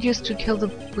the sword used to kill the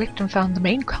victim found in the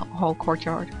main hall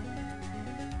courtyard?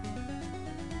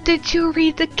 Did you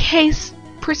read the case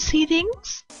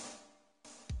proceedings?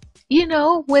 You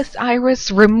know, with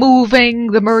Iris removing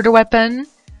the murder weapon,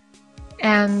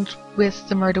 and with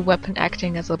the murder weapon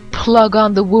acting as a plug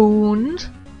on the wound,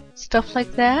 stuff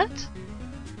like that?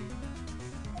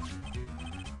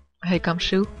 Hey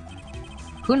Gumshoe,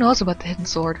 who knows about the hidden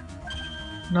sword?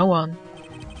 No one.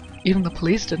 Even the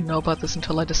police didn't know about this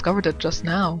until I discovered it just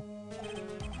now.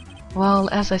 Well,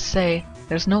 as I say,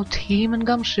 there's no team in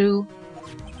Gumshoe.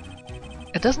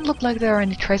 It doesn't look like there are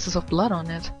any traces of blood on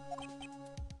it.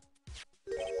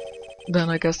 Then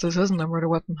I guess this isn't a murder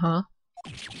weapon, huh?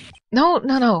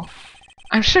 No.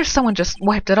 I'm sure someone just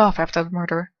wiped it off after the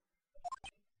murder.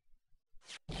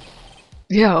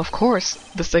 Yeah, of course.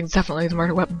 This thing's definitely the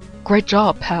murder weapon. Great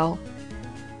job, pal.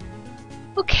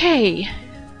 Okay.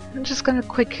 I'm just gonna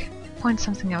quick point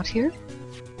something out here.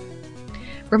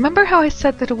 Remember how I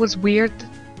said that it was weird,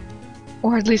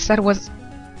 or at least that it was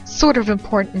sort of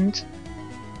important,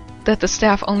 that the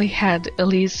staff only had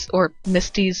Elise or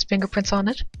Misty's fingerprints on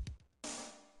it?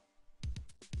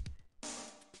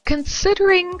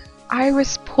 Considering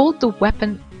Iris pulled the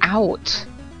weapon out,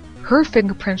 her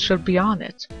fingerprints should be on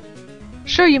it.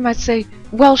 Sure, you might say,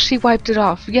 well, she wiped it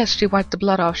off. Yes, she wiped the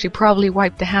blood off. She probably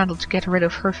wiped the handle to get rid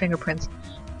of her fingerprints.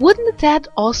 Wouldn't that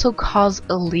also cause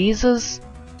Elise's,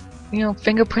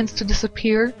 fingerprints to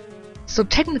disappear? So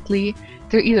technically,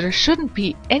 there either shouldn't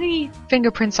be any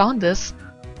fingerprints on this,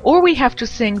 or we have to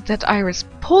think that Iris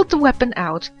pulled the weapon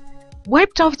out,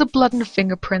 wiped off the blood and the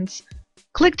fingerprints,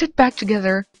 clicked it back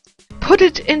together, put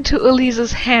it into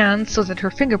Elise's hand so that her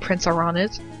fingerprints are on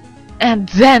it, and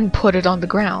then put it on the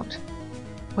ground.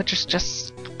 Which is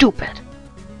just stupid.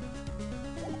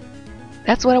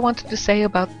 That's what I wanted to say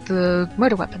about the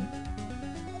murder weapon.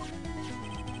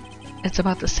 It's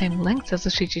about the same length as the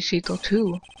Shichishito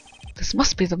too. This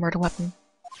must be the murder weapon.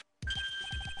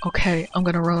 Okay, I'm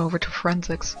gonna run over to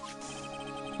forensics.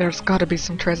 There's gotta be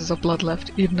some traces of blood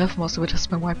left, even if most of it has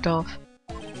been wiped off.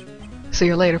 See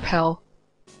you later, pal.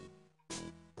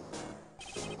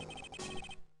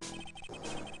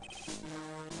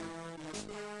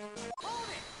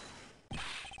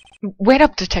 Wait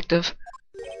up, detective!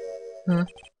 Huh?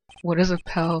 What is it,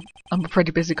 pal? I'm a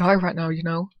pretty busy guy right now, you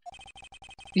know.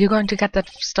 You're going to get that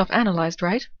stuff analyzed,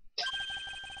 right?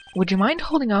 Would you mind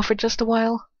holding off for just a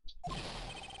while?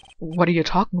 What are you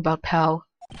talking about, pal?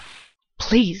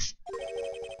 Please.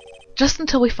 Just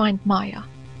until we find Maya.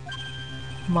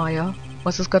 Maya?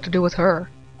 What's this got to do with her?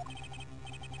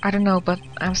 I don't know, but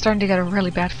I'm starting to get a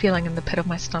really bad feeling in the pit of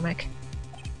my stomach.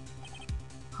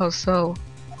 How so?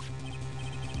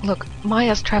 Look,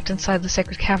 Maya's trapped inside the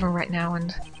sacred cavern right now,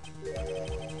 and...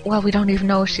 well, we don't even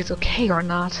know if she's okay or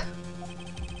not.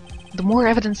 The more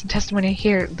evidence and testimony I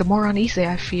hear, the more uneasy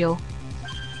I feel.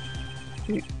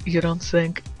 You don't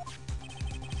think...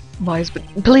 Maya's been...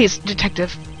 Please,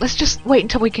 detective, let's just wait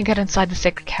until we can get inside the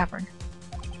sacred cavern.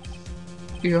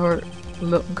 You're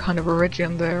looking kind of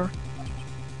original there.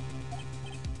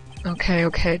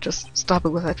 Okay, just stop it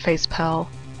with that face, pal.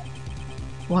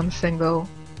 One thing, though.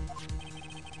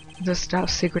 This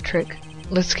staff's secret trick.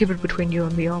 Let's keep it between you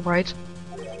and me, alright?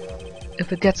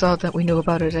 If it gets out that we knew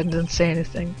about it and didn't say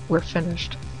anything, we're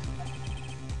finished.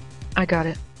 I got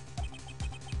it.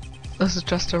 This is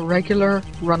just a regular,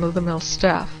 run-of-the-mill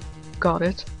staff. Got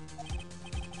it?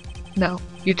 Now,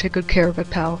 you take good care of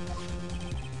it, pal.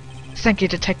 Thank you,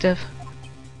 detective.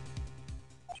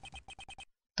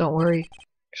 Don't worry.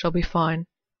 She'll be fine.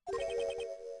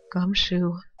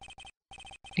 Gumshoe.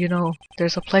 You know,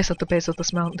 there's a place at the base of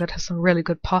this mountain that has some really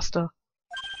good pasta.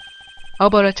 How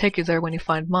about I take you there when you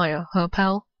find Maya, huh,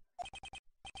 pal?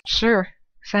 Sure,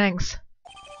 thanks.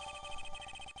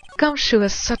 Gumshoe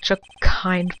is such a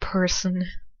kind person.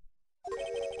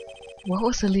 What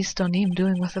was Elise Donim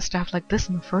doing with a staff like this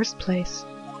in the first place?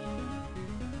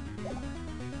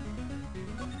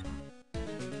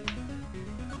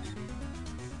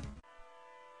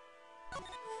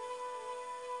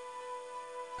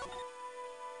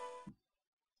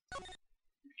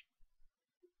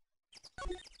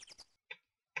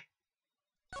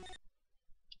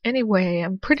 Anyway,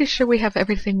 I'm pretty sure we have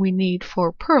everything we need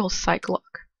for Pearl's psych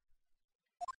lock.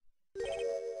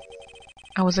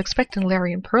 I was expecting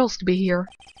Larry and Pearls to be here.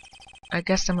 I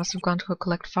guess they must have gone to go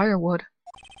collect firewood.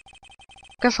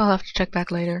 Guess I'll have to check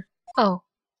back later. Oh,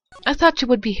 I thought you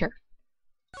would be here.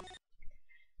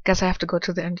 Guess I have to go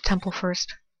to the Inner Temple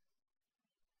first.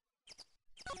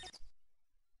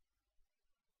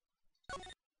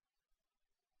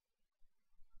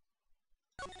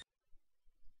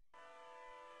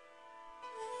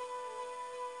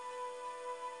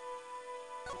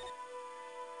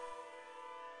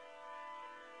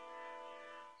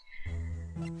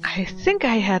 I think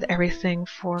I had everything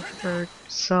for her,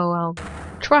 so I'll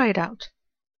try it out.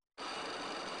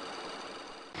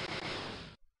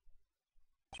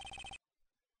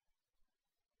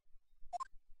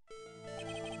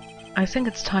 I think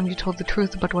it's time you told the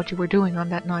truth about what you were doing on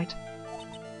that night.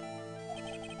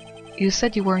 You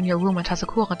said you were in your room at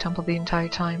Hazakura Temple the entire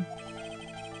time.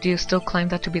 Do you still claim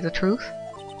that to be the truth?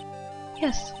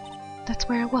 Yes, that's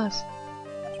where I was.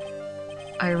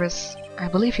 Iris, I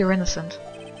believe you're innocent.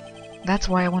 That's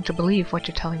why I want to believe what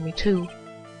you're telling me too.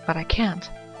 But I can't.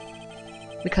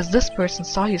 Because this person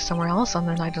saw you somewhere else on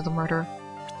the night of the murder.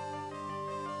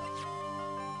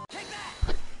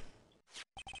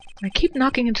 I keep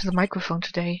knocking into the microphone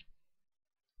today.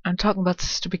 I'm talking about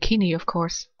Sister Bikini, of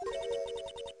course.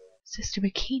 Sister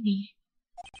Bikini?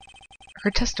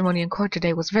 Her testimony in court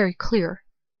today was very clear.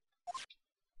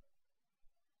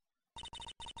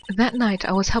 That night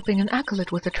I was helping an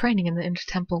acolyte with the training in the Inner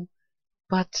Temple,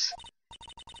 but,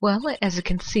 well, as you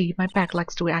can see, my back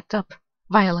likes to act up,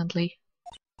 violently.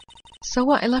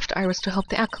 So I left Iris to help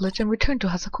the acolyte and returned to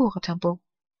Hazakura Temple.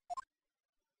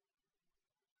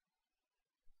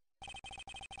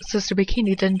 Sister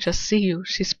Bikini didn't just see you,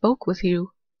 she spoke with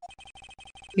you.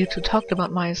 You two talked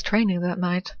about Maya's training that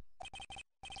night.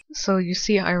 So you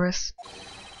see, Iris,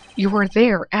 you were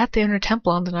there at the Inner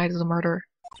Temple on the night of the murder.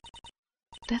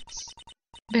 That's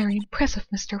very impressive,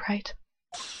 Mr. Wright.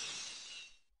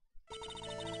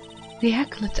 The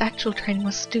acolyte's actual training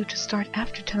was due to start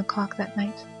after 10 o'clock that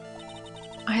night.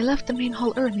 I left the main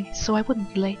hall early, so I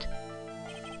wouldn't be late.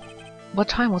 What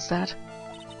time was that?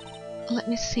 Let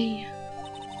me see.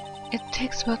 It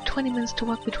takes about 20 minutes to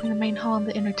walk between the main hall and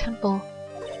the Inner Temple.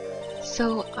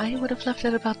 So I would have left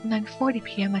at about 9:40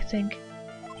 p.m., I think.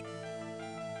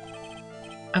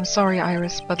 I'm sorry,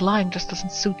 Iris, but lying just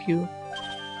doesn't suit you.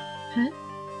 Huh?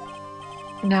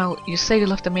 Now, you say you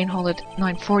left the main hall at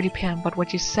 9:40 p.m., but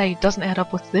what you say doesn't add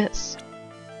up with this.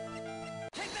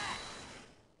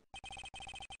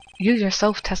 You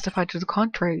yourself testified to the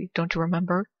contrary, don't you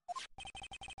remember?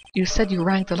 You said you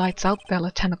rang the lights out bell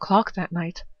at 10 o'clock that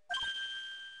night.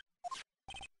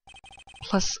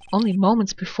 Plus, only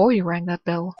moments before you rang that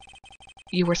bell,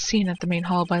 you were seen at the main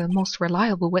hall by the most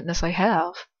reliable witness I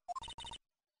have.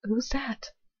 Who's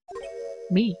that?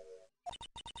 Me.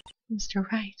 Mr.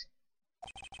 Wright.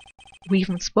 We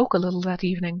even spoke a little that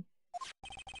evening.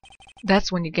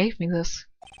 That's when you gave me this.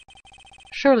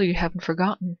 Surely you haven't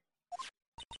forgotten.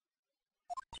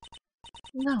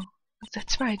 No,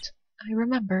 that's right. I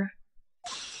remember.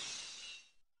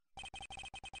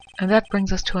 And that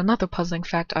brings us to another puzzling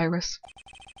fact, Iris.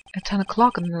 At 10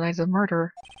 o'clock on the night of the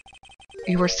murder,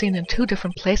 you were seen in 2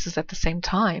 different places at the same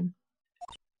time.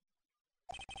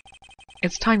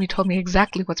 It's time you told me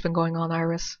exactly what's been going on,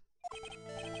 Iris.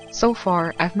 So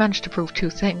far, I've managed to prove 2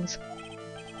 things.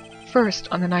 First,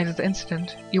 on the night of the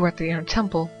incident, you were at the Inner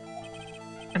Temple.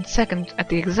 And second, at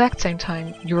the exact same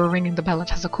time, you were ringing the bell at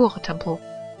Hazakura Temple.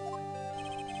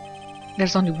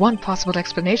 There's only one possible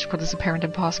explanation for this apparent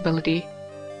impossibility.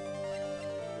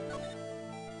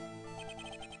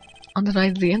 On the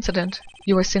night of the incident,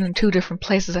 you were seen in 2 different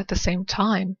places at the same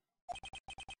time.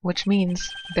 Which means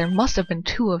there must have been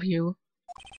 2 of you.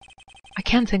 I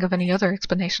can't think of any other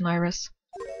explanation, Iris.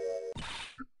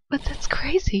 But that's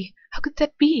crazy. How could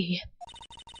that be?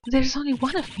 There's only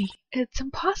one of me. It's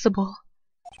impossible.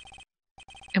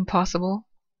 Impossible?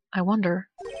 I wonder.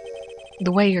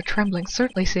 The way you're trembling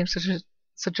certainly seems to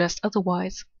suggest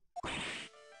otherwise.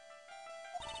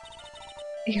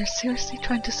 You're seriously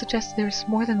trying to suggest there's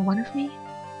more than one of me?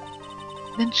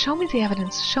 Then show me the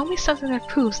evidence. Show me something that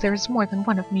proves there is more than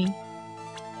one of me.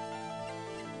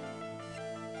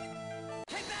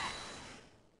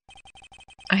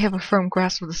 I have a firm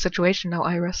grasp of the situation now,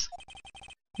 Iris.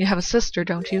 You have a sister,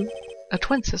 don't you? A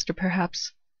twin sister,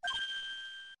 perhaps?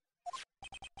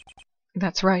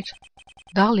 That's right.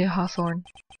 Dahlia Hawthorne.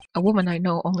 A woman I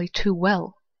know only too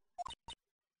well.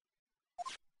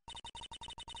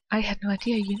 I had no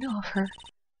idea you knew of her.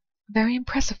 Very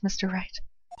impressive, Mr. Wright.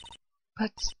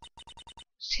 But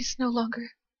she's no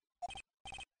longer...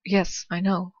 Yes, I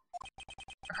know.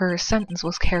 Her sentence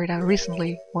was carried out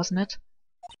recently, wasn't it?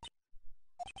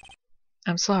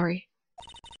 I'm sorry.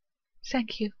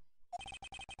 Thank you.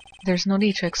 There's no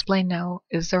need to explain now,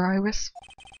 is there, Iris?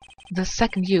 The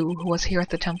second you who was here at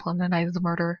the temple on the night of the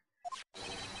murder.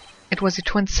 It was your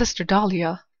twin sister,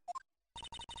 Dahlia.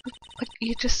 But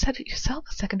you just said it yourself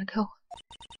a second ago.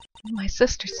 My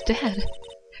sister's dead.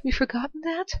 Have you forgotten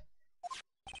that?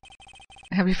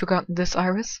 Have you forgotten this,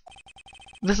 Iris?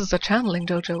 This is a channeling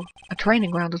dojo, a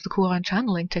training ground of the Kuran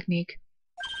channeling technique.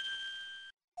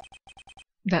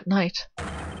 That night,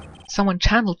 someone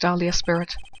channeled Dahlia's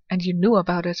spirit, and you knew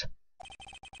about it.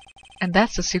 And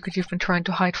that's the secret you've been trying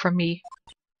to hide from me.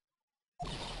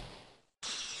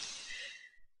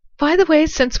 By the way,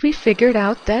 since we figured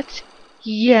out that,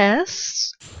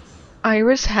 yes,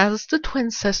 Iris has the twin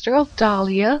sister of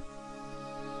Dahlia,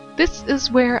 this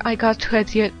is where I got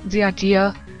to the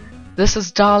idea, this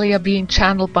is Dahlia being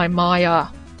channeled by Maya.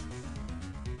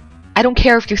 I don't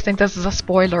care if you think this is a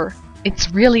spoiler.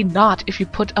 It's really not if you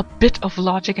put a bit of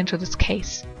logic into this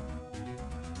case.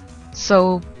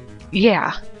 So,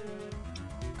 yeah.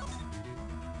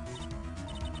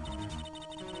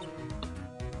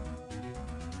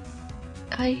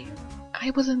 I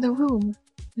was in my room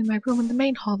in the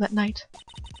main hall that night.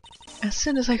 As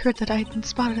soon as I heard that I had been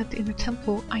spotted at the inner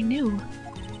temple, I knew.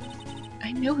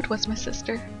 I knew it was my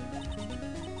sister.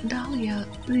 Dahlia,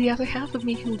 the other half of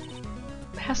me who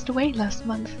passed away last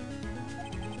month.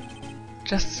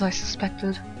 Just as I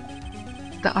suspected.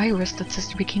 The Iris that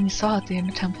Sister Bikini saw at the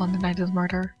inner temple on the night of the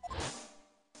murder.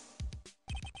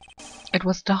 It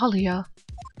was Dahlia.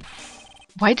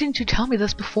 Why didn't you tell me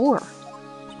this before?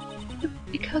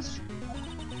 Because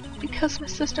my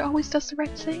sister always does the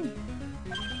right thing.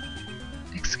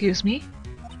 Excuse me?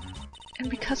 And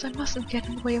because I mustn't get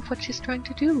in the way of what she's trying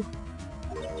to do.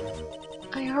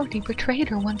 I already betrayed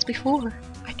her once before.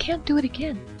 I can't do it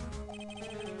again.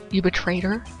 You betrayed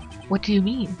her? What do you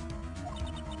mean?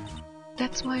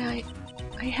 That's why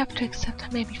I have to accept I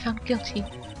may be found guilty.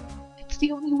 It's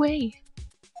the only way.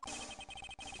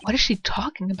 What is she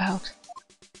talking about?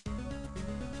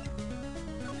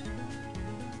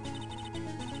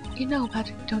 You know about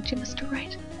it, don't you, Mr.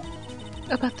 Wright?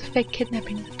 About the fake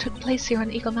kidnapping that took place here on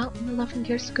Eagle Mountain 11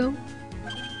 years ago?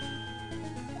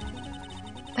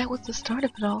 That was the start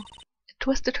of it all. It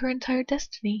twisted her entire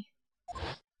destiny.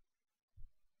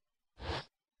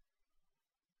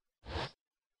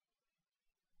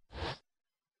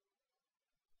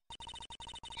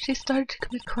 She started to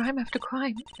commit crime after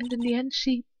crime, and in the end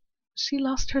she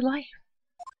lost her life.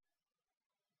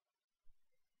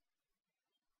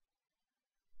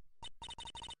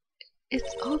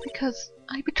 It's all because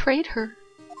I betrayed her.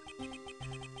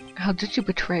 How did you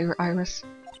betray her, Iris?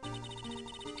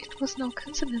 It was no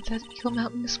coincidence at Eagle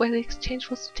Mountain this way the exchange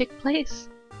was to take place.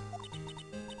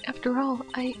 After all,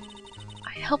 I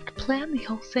helped plan the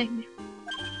whole thing.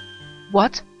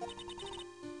 What?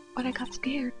 But I got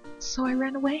scared, so I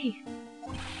ran away.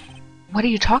 What are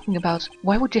you talking about?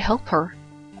 Why would you help her?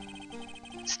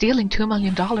 Stealing $2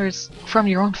 million from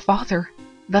your own father.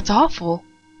 That's awful.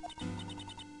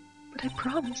 But I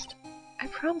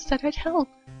promised that I'd help.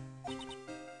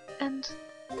 And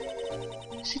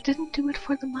she didn't do it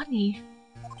for the money.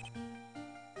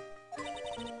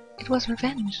 It was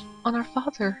revenge on our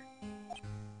father.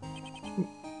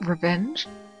 Revenge?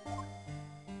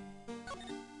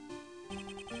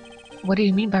 What do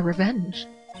you mean by revenge?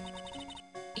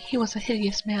 He was a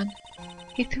hideous man.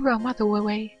 He threw our mother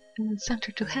away and then sent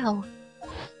her to hell.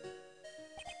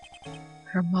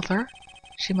 Her mother?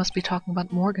 She must be talking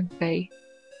about Morgan Fay.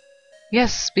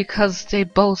 Yes, because they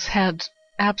both had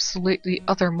absolutely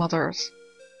other mothers.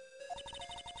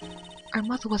 Our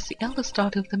mother was the eldest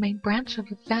daughter of the main branch of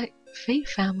the Fay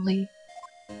family.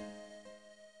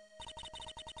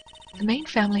 The main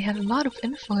family had a lot of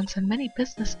influence in many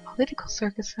business and political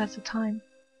circuits at the time.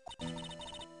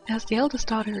 As the eldest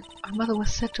daughter, our mother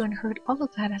was said to inherit all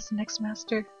of that as the next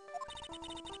master.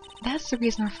 That's the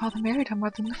reason our father married our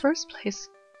mother in the first place,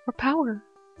 for power.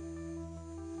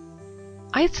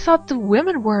 I thought the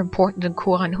women were important in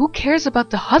Kuran. Who cares about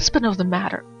the husband of the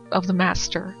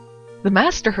master? The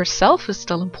master herself is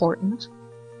still important.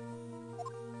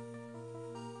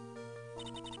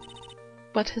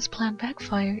 But his plan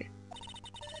backfired.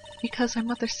 Because our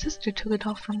mother's sister took it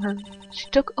all from her. She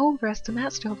took over as the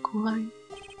master of Kuran.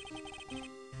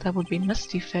 That would be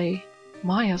Misty Fay,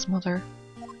 Maya's mother.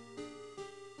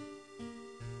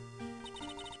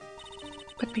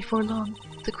 But before long,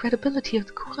 the credibility of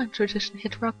the Kuran tradition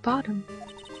hit rock bottom.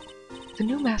 The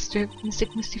new master,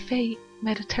 Mystic Misty Fay,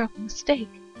 made a terrible mistake.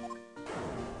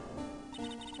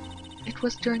 It It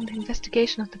was during the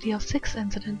investigation of the DL6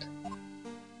 incident.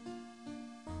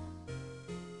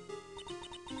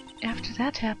 After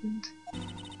that happened,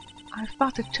 our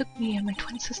father took me and my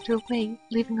twin sister away,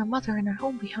 leaving our mother and our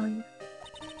home behind.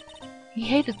 He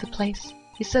hated the place.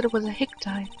 He said it was a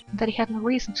hickdai, and that he had no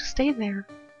reason to stay there.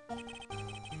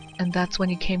 And that's when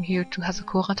you came here to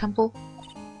Hazakura Temple?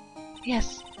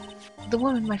 Yes. The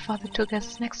woman my father took as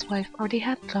his next wife already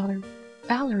had a daughter,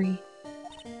 Valerie.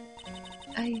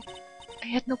 I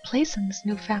had no place in this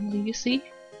new family, you see.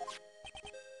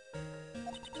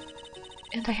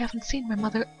 And I haven't seen my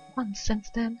mother once since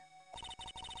then.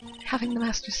 Having the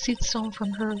Master's seed stolen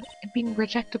from her and being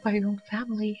rejected by her own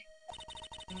family.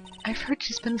 I've heard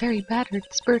she's been very battered,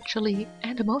 spiritually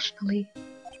and emotionally.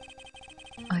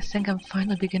 I think I'm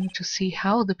finally beginning to see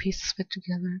how the pieces fit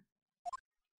together.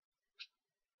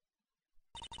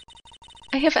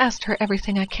 I have asked her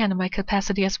everything I can in my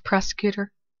capacity as a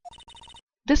prosecutor.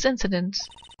 This incident,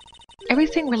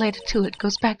 everything related to it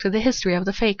goes back to the history of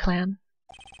the Fae clan.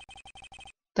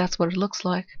 That's what it looks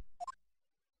like.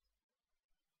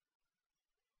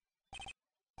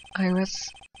 Iris,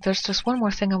 there's just one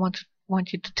more thing I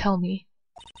want you to tell me.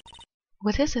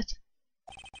 What is it?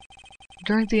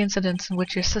 During the incidents in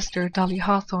which your sister, Dahlia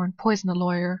Hawthorne, poisoned a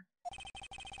lawyer,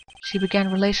 she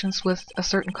began relations with a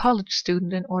certain college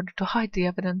student in order to hide the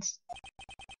evidence.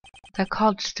 That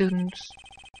college student,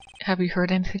 have you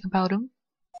heard anything about him?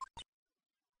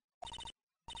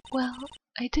 Well,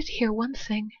 I did hear one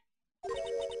thing.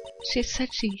 She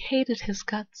said she hated his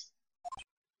guts.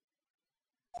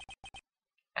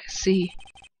 I see.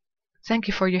 Thank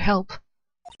you for your help.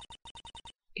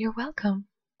 You're welcome.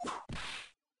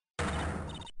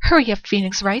 Hurry up,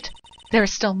 Phoenix Wright. There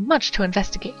is still much to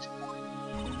investigate.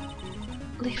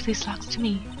 Leave these locks to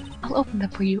me. I'll open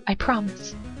them for you, I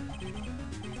promise.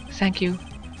 Thank you.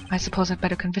 I suppose I'd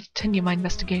better continue my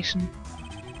investigation.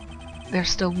 There's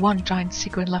still one giant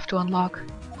secret left to unlock.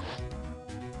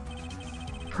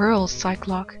 Pearl's psych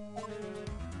lock.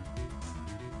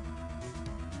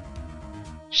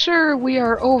 Sure, we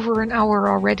are over an hour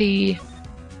already,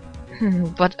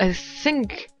 but I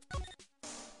think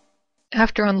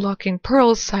after unlocking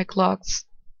Pearl's psych locks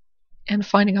and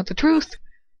finding out the truth,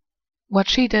 what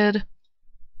she did,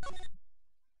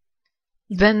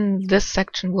 then this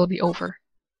section will be over.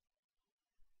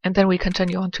 And then we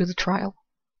continue on to the trial.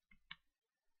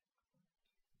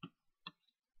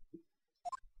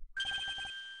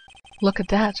 Look at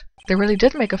that. They really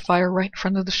did make a fire right in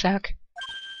front of the shack.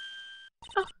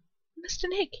 Oh, Mr.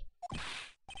 Nick.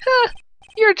 Ha!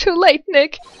 You're too late,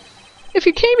 Nick. If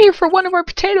you came here for one of our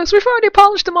potatoes, we've already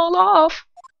polished them all off.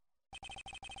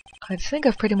 I think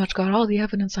I've pretty much got all the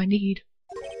evidence I need.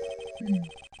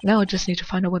 Now I just need to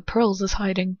find out what Pearls is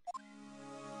hiding.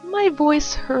 My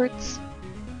voice hurts.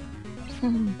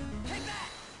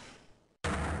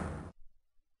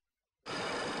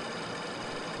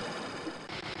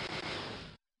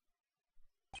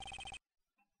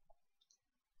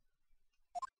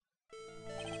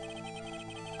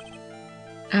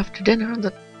 After dinner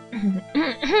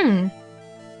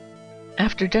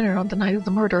on the night of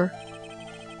the murder,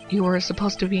 you were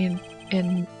supposed to be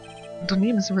in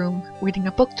Donim's room reading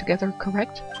a book together,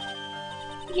 correct?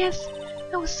 Yes,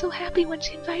 I was so happy when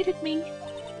she invited me.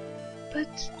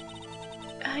 But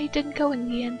I didn't go in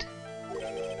the end.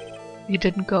 You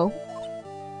didn't go?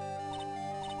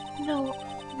 No,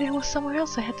 there was somewhere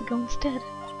else I had to go instead.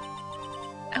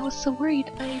 I was so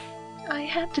worried, I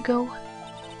had to go.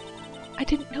 I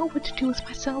didn't know what to do with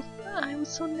myself. I was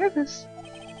so nervous.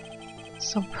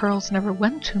 So Pearls never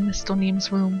went to Miss Donim's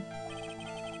room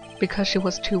because she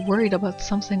was too worried about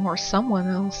something or someone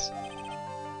else.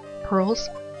 Pearls?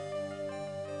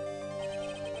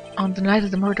 On the night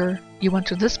of the murder, you went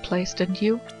to this place, didn't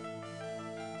you?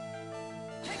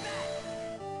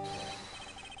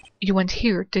 You went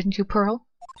here, didn't you, Pearl?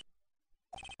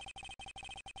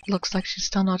 Looks like she's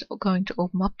still not going to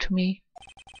open up to me.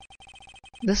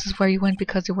 This is where you went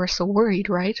because you were so worried,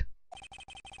 right?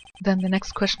 Then the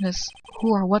next question is,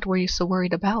 who or what were you so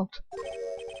worried about?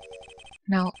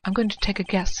 Now, I'm going to take a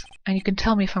guess, and you can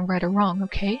tell me if I'm right or wrong,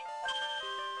 okay?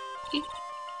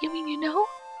 You mean you know?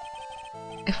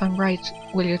 If I'm right,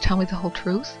 will you tell me the whole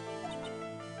truth?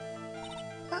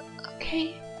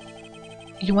 Okay.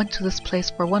 You went to this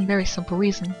place for one very simple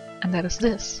reason, and that is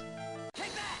this.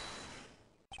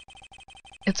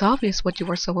 It's obvious what you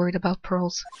were so worried about,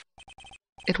 Pearls.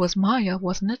 It was Maya,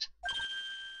 wasn't it?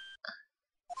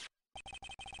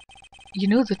 You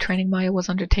knew the training Maya was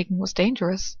undertaking was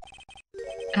dangerous.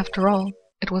 After all,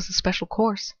 it was a special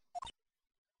course.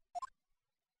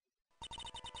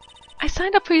 I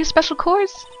signed up for your special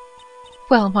course?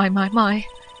 Well, my.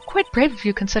 Quite brave of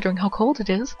you considering how cold it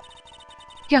is.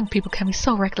 Young people can be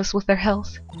so reckless with their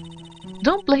health.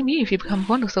 Don't blame me if you become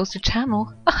one of those to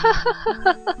channel.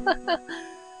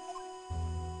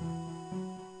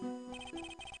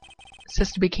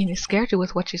 Sister Bikini scared you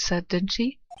with what she said, didn't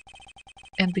she?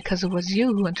 And because it was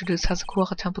you who introduced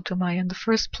Hazakura Temple to Maya in the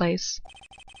first place,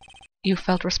 you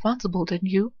felt responsible, didn't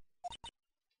you?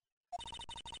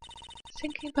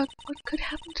 Thinking about what could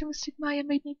happen to Mystic Maya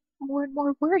made me more and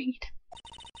more worried.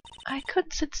 I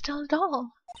couldn't sit still at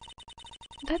all.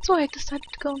 That's why I decided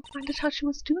to go and find out how she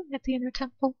was doing at the Inner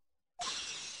Temple.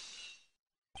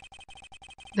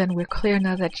 Then we're clear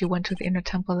now that you went to the Inner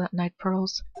Temple that night,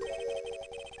 Pearls.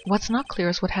 What's not clear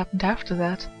is what happened after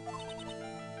that.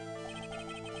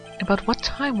 About what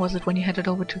time was it when you headed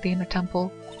over to the Inner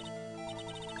Temple?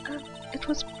 It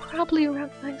was probably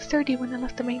around 9:30 when I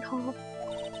left the main hall.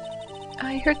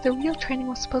 I heard the real training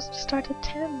was supposed to start at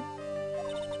 10.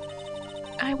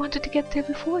 I wanted to get there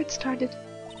before it started.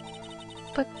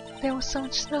 But there was so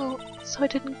much snow, so I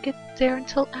didn't get there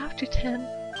until after 10.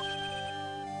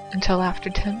 Until after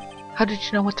 10? How did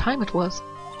you know what time it was?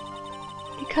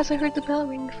 Because I heard the bell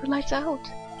ring for lights out.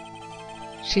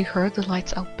 She heard the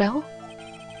lights out bell?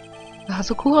 The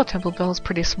Hazakura Temple bell is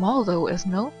pretty small though,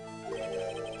 isn't it?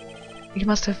 You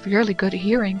must have really good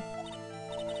hearing.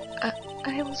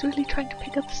 I was really trying to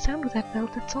pick up the sound of that bell,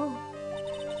 that's all.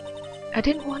 I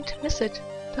didn't want to miss it.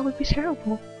 That would be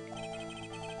terrible.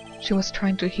 She was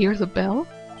trying to hear the bell?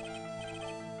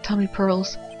 Tell me,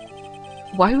 Pearls,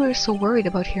 why were you so worried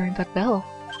about hearing that bell?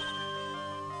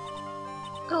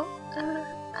 Oh,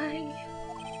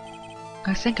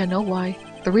 I think I know why.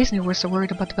 The reason you were so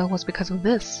worried about the bell was because of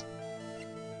this.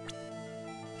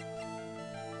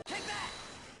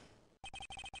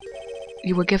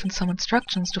 You were given some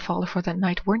instructions to follow for that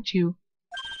night, weren't you?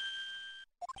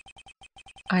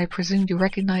 I presume you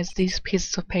recognize these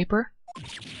pieces of paper?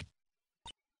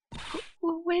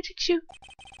 Where did you...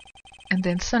 And the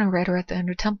incinerator at the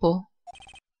Inner Temple.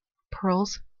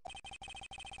 Pearls,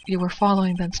 you were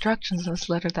following the instructions in this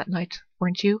letter that night,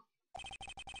 weren't you?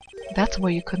 That's why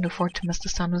you couldn't afford to miss the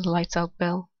sound of the lights out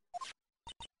bell.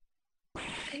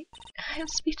 I am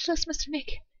speechless, Mr.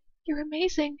 Nick. You're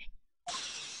amazing.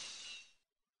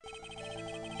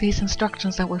 These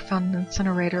instructions that were found in the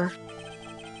incinerator,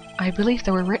 I believe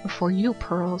they were written for you,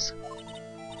 Pearls.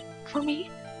 For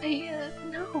me?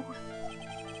 No.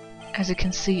 As you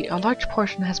can see, a large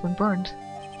portion has been burned,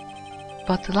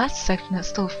 but the last section is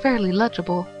still fairly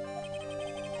legible.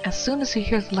 As soon as you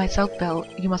hear the lights out bell,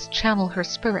 you must channel her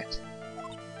spirit.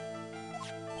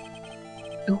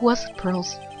 Who was it,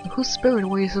 Pearls? Whose spirit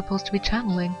were you supposed to be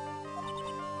channeling?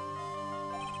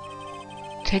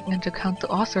 Taking into account the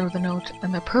author of the note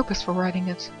and their purpose for writing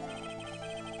it,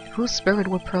 whose spirit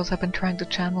would Pearls have been trying to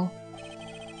channel?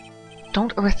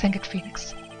 Don't overthink it,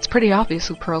 Phoenix. It's pretty obvious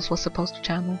who Pearls was supposed to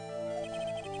channel.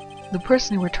 The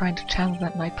person you were trying to channel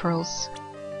that night, Pearls.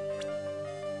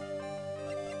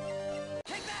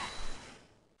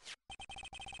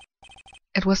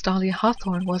 It was Dahlia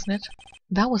Hawthorne, wasn't it?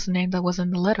 That was the name that was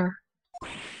in the letter.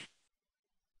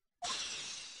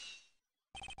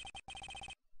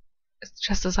 It's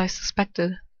just as I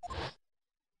suspected.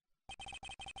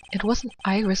 It wasn't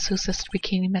Iris who Sister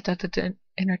Bikini met at the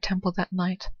Inner Temple that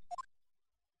night.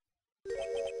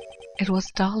 It was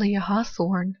Dahlia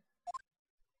Hawthorne.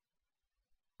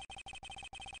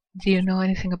 Do you know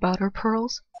anything about her,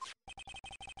 Pearls?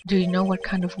 Do you know what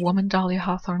kind of woman Dahlia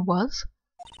Hawthorne was?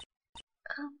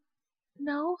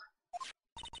 No.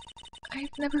 I've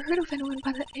never heard of anyone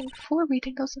by that name before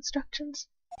reading those instructions.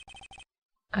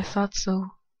 I thought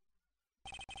so.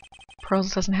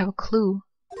 Pearls doesn't have a clue.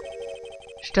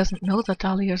 She doesn't know that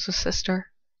Dahlia is her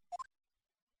sister.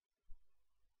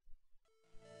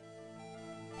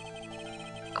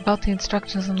 About the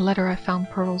instructions in the letter I found,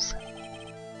 Pearls.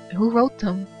 Who wrote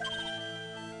them?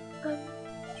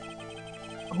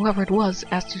 Whoever it was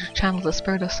asked you to channel the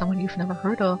spirit of someone you've never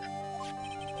heard of.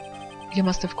 You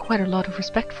must have quite a lot of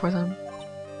respect for them.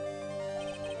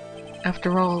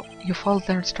 After all, you followed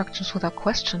their instructions without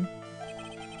question.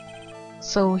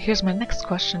 So here's my next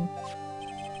question.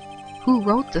 Who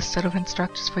wrote this set of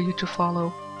instructions for you to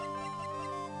follow?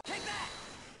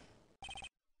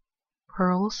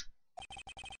 Pearls?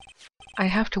 I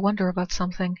have to wonder about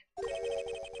something.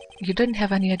 You didn't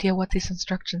have any idea what these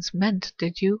instructions meant,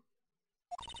 did you?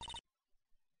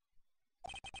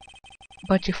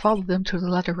 But you followed them to the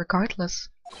letter regardless.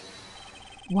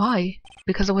 Why?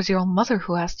 Because it was your own mother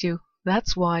who asked you.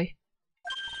 That's why.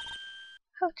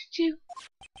 How did you...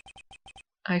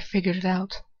 I figured it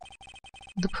out.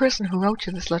 The person who wrote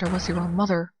you this letter was your own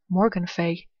mother, Morgan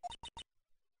Fay.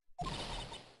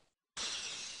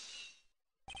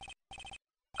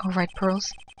 Alright,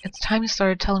 Pearls. It's time you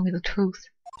started telling me the truth.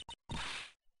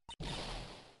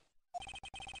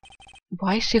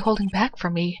 Why is she holding back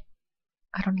from me?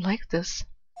 I don't like this.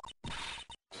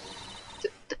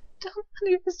 Don't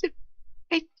underestimate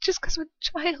just because we're a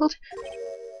child.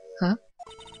 Huh?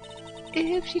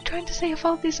 If she's trying to say I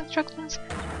followed these instructions,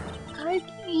 I'd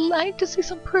like to see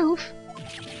some proof.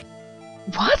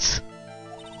 What?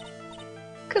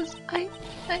 Cause I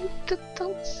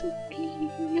don't see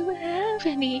you have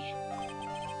any.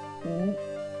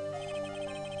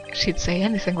 She'd say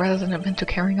anything rather than admit to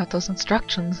carrying out those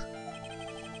instructions.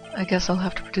 I guess I'll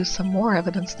have to produce some more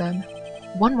evidence then.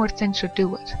 One more thing should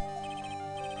do it.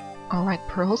 Alright,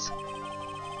 Pearls.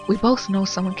 We both know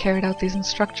someone carried out these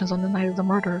instructions on the night of the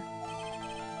murder.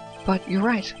 But you're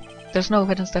right. There's no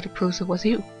evidence that it proves it was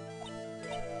you.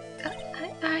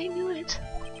 I knew it.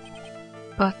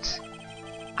 But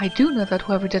I do know that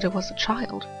whoever did it was a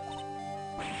child.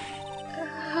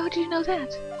 How do you know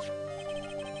that?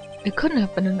 It couldn't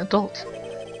have been an adult.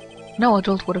 No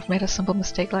adult would have made a simple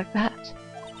mistake like that.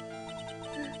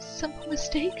 A simple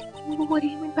mistake? What do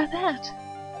you mean by that?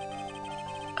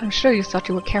 I'm sure you thought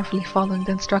you were carefully following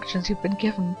the instructions you've been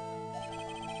given.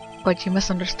 But you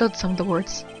misunderstood some of the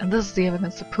words, and this is the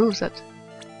evidence that proves it.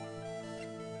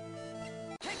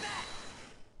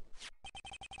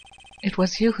 It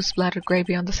was you who splattered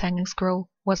gravy on this hanging scroll,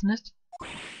 wasn't it?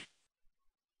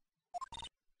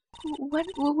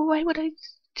 Why would I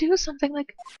do something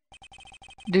like...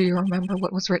 Do you remember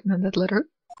what was written in that letter?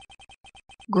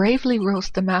 Gravely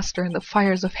roast the Master in the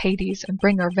fires of Hades and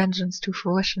bring our vengeance to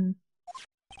fruition.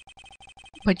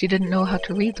 But you didn't know how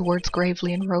to read the words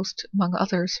gravely and roast, among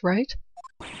others, right?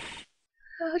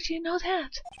 How do you know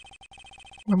that?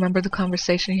 Remember the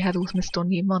conversation you had with Miss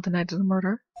Donima on the night of the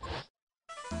murder?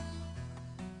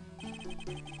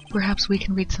 Perhaps we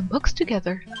can read some books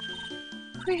together.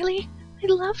 Really? I'd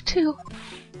love to.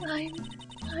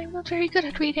 I'm not very good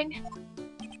at reading.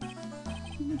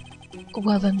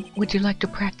 Well then, would you like to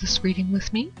practice reading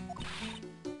with me?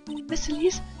 Miss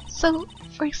Elise, so,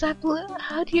 for example,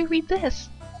 how do you read this?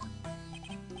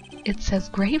 It says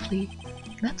gravely.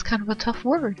 That's kind of a tough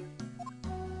word.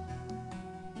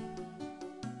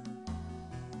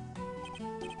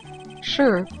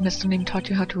 Sure, Miss Donim taught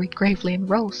you how to read gravely and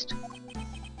roast.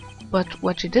 But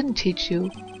what she didn't teach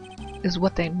you is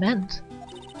what they meant.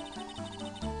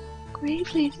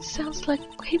 Gravely sounds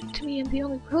like gravy to me, and the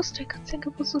only roast I could think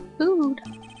of was with food.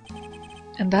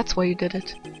 And that's why you did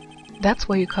it. That's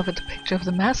why you covered the picture of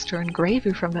the Master in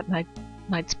gravy from that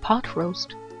night's pot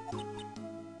roast.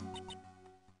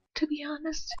 To be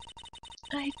honest,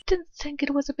 I didn't think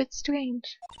it was a bit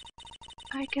strange.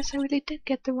 I guess I really did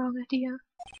get the wrong idea.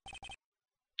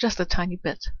 Just a tiny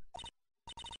bit.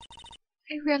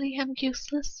 I really am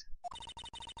useless.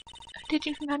 I didn't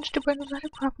even manage to burn the letter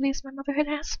properly as my mother had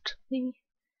asked me.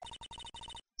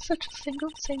 Such a single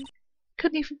thing.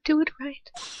 Couldn't even do it right.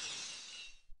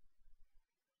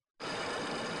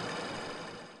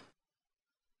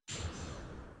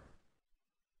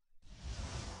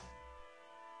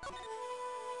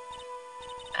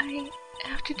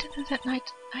 After dinner that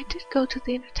night, I did go to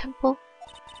the inner temple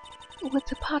with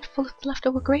the pot full of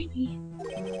leftover gravy.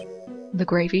 The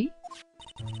gravy?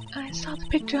 I saw the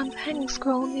picture on the hanging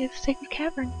scroll near the sacred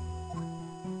cavern.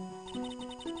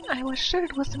 I was sure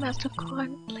it was the Master of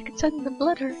Korn, like it said in the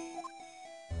letter.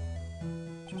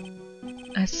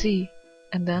 I see.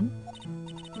 And then?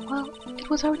 Well, it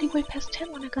was already way past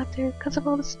 10 when I got there because of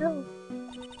all the snow.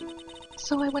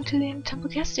 So I went to the inner temple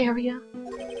guest area.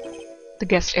 The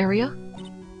guest area?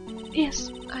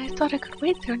 Yes, I thought I could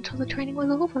wait there until the training was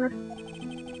over.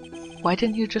 Why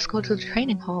didn't you just go to the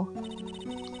training hall?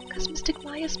 Because Mystic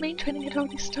Maya's main training had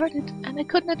already started, and I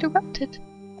couldn't interrupt it.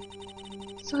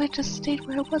 So I just stayed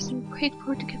where I was and prayed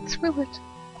for her to get through it.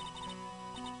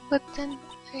 But then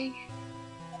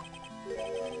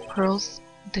Pearls,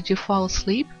 did you fall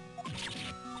asleep?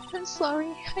 I'm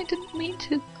sorry, I didn't mean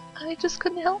to. I just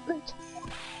couldn't help it.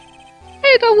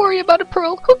 Hey, don't worry about it,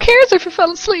 Pearl. Who cares if you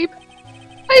fell asleep?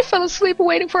 I fell asleep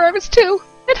waiting for hours too.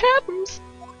 It happens.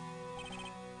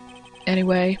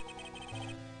 Anyway,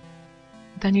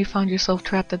 then you found yourself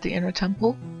trapped at the inner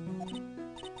temple?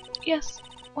 Yes,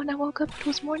 when I woke up it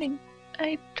was morning.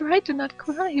 I tried to not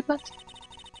cry, but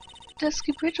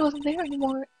Dusky Bridge wasn't there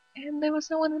anymore, and there was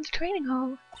no one in the training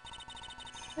hall.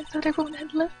 I thought everyone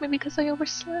had left me because I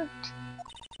overslept.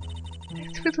 I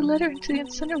threw the letter into the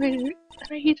incinerator, and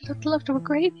I heated up the leftover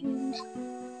gravy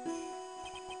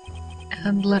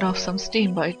and let off some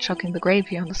steam by chucking the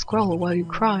gravy on the scroll while you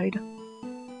cried.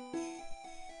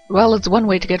 Well, it's one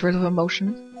way to get rid of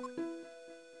emotion.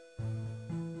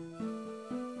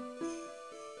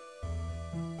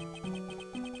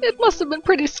 It must have been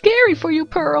pretty scary for you,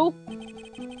 Pearl.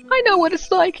 I know what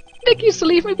it's like. Nick used to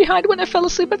leave me behind when I fell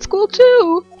asleep at school,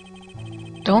 too.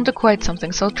 Don't equate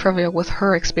something so trivial with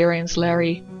her experience,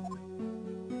 Larry.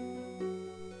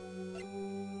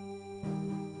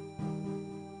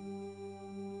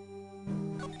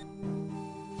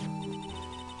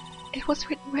 It was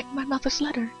written right in my mother's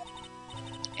letter.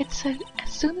 It said,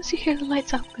 as soon as you hear the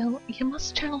lights out bell, you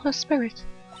must channel her spirit.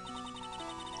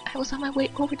 I was on my way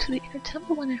over to the inner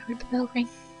temple when I heard the bell ring.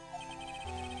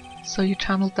 So you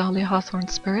channeled Dahlia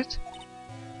Hawthorne's spirit?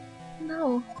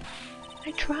 No.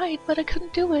 I tried, but I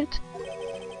couldn't do it.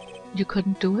 You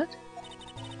couldn't do it?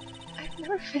 I've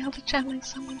never failed at channeling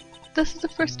someone. This is the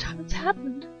first time it's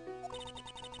happened.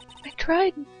 I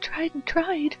tried and tried and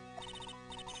tried.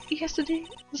 Yesterday,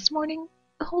 this morning,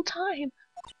 the whole time.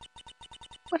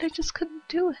 But I just couldn't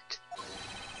do it.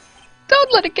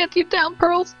 Don't let it get you down,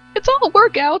 Pearls. It's all a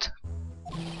workout.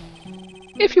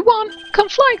 If you want, come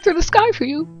flying through the sky for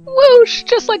you. Whoosh!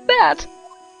 Just like that.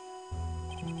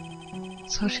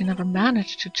 So she never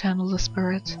managed to channel the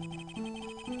spirit.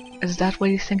 Is that why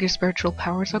you think your spiritual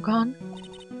powers are gone?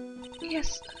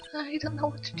 Yes, I don't know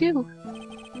what to do.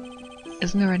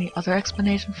 Isn't there any other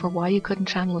explanation for why you couldn't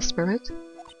channel a spirit?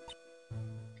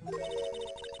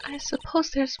 I suppose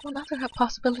there's one other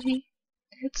possibility.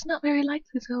 It's not very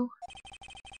likely, though.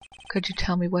 Could you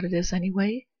tell me what it is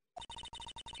anyway?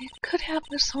 It could happen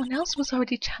if someone else was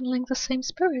already channeling the same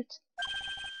spirit.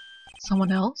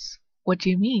 Someone else? What do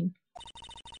you mean?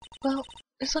 Well,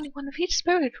 there's only one of each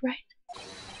spirit, right?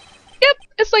 Yep,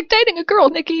 it's like dating a girl,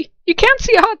 Nikki. You can't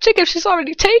see a hot chick if she's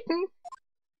already taken.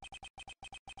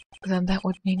 Then that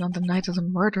would mean on the night of the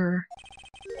murder,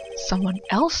 someone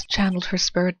else channeled her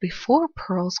spirit before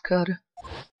Pearls could.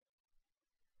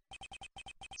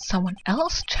 Someone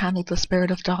else channeled the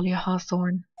spirit of Dahlia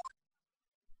Hawthorne.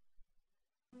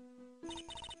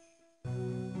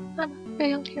 I'm a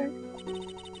failure.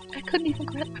 I couldn't even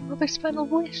grant my mother's final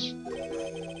wish.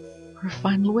 Her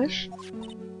final wish?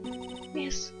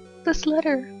 Yes, this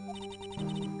letter.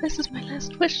 This is my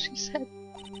last wish, she said.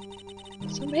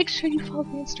 So make sure you follow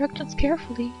the instructions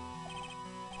carefully.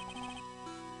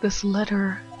 This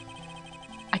letter...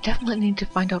 I definitely need to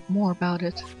find out more about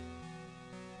it.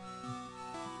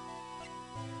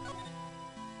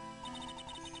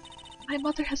 My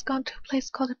mother has gone to a place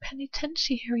called a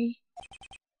penitentiary.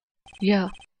 Yeah,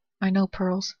 I know,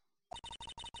 Pearls.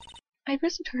 I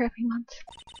visit her every month.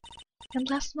 And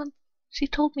last month, she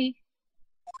told me...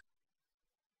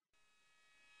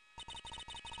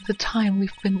 The time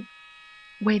we've been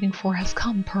waiting for has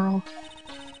come, Pearl.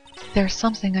 There's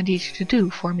something I need you to do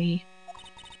for me.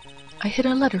 I hid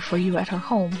a letter for you at her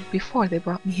home before they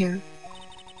brought me here.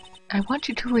 I want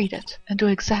you to read it and do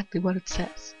exactly what it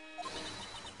says.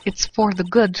 It's for the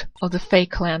good of the Fae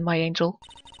clan, my angel.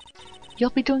 You'll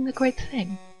be doing a great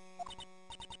thing.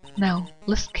 Now,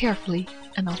 listen carefully,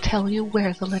 and I'll tell you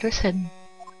where the letter's hidden.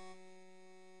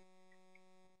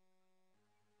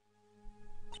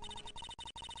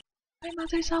 My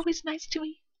mother's always nice to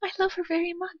me. I love her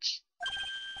very much.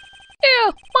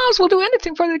 Yeah, moms will do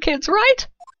anything for the kids, right?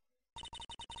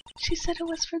 She said it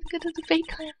was for the good of the Fae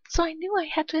clan, so I knew I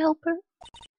had to help her.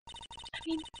 I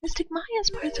mean, Mystic Maya's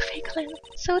part of the Fae clan,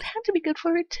 so it had to be good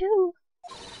for her too.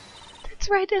 That's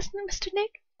right, isn't it, Mr.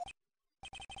 Nick?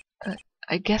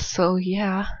 I guess so,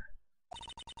 yeah.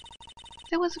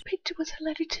 There was a picture with her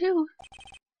letter too.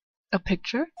 A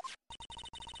picture?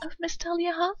 Of Miss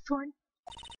Dahlia Hawthorne.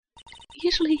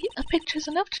 Usually, a picture's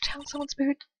enough to channel someone's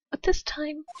spirit, but this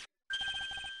time...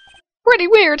 Pretty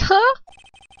weird, huh?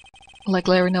 Like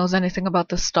Larry knows anything about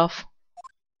this stuff.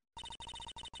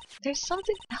 There's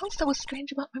something else that was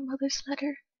strange about my mother's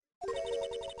letter.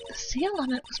 The seal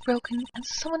on it was broken, and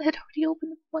someone had already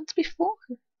opened it once before.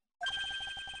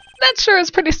 That sure is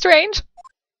pretty strange.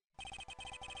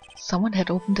 Someone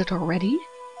had opened it already?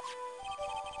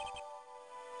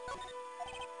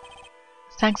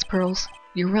 Thanks, Pearls.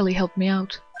 You really helped me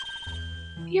out.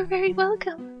 You're very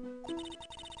welcome.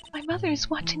 My mother is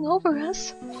watching over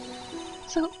us,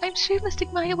 so I'm sure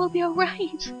Mystic Maya will be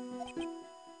alright.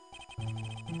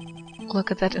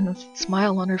 Look at that innocent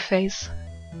smile on her face.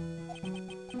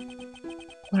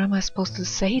 What am I supposed to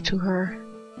say to her?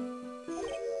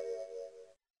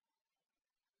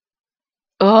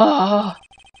 Ugh!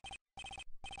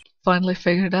 Finally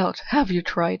figured it out, have you,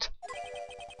 Trite?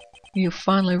 You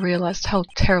finally realized how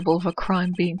terrible of a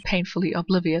crime being painfully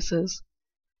oblivious is.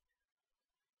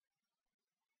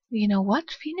 You know what,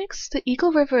 Phoenix? The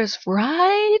Eagle River is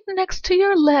right next to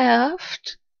your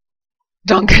left.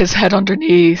 Dunk his head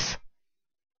underneath!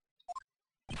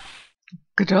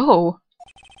 Godot!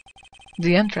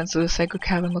 The entrance to the sacred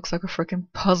cabin looks like a freaking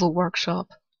puzzle workshop.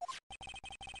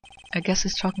 I guess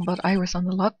he's talking about Iris on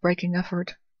the lock-breaking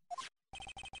effort.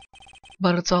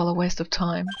 But it's all a waste of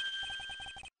time.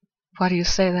 Why do you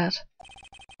say that?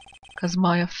 'Cause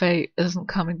Maya Fey isn't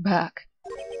coming back.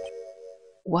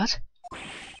 What?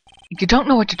 You don't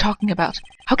know what you're talking about.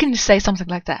 How can you say something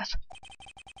like that?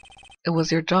 It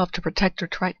was your job to protect her,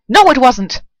 right? No, it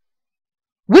wasn't!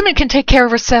 Women can take care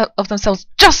of themselves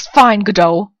just fine,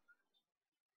 Godot!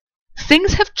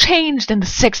 Things have changed in the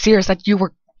 6 years that you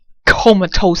were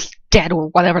comatose dead, or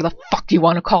whatever the fuck you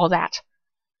want to call that.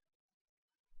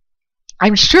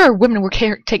 I'm sure women were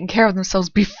taking care of themselves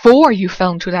before you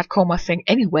fell into that coma thing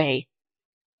anyway.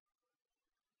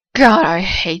 God, I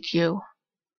hate you.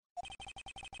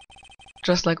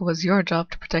 Just like it was your job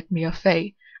to protect Mia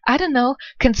Fey. I don't know,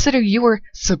 consider you were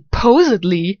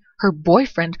supposedly her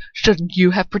boyfriend, shouldn't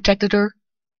you have protected her?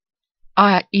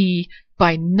 I.e.,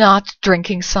 by not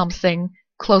drinking something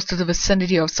close to the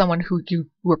vicinity of someone who you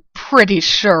were pretty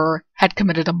sure had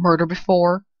committed a murder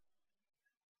before?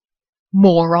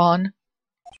 Moron.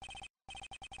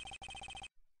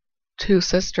 2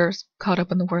 sisters caught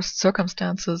up in the worst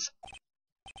circumstances.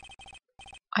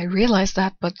 I realized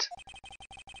that, but...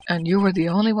 And you were the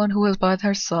only one who was by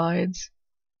their sides.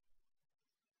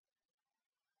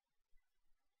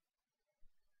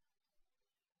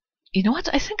 You know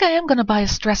what? I think I am gonna buy a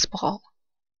stress ball.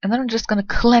 And then I'm just gonna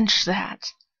clench that.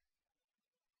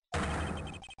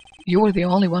 You were the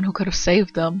only one who could have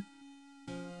saved them.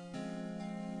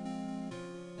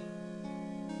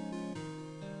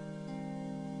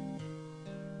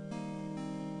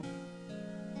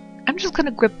 I'm just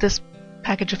gonna grip this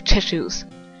package of tissues.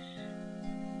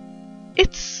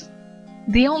 It's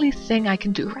the only thing I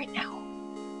can do right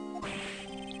now.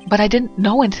 But I didn't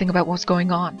know anything about what's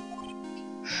going on.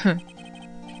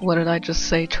 What did I just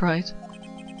say, Trite?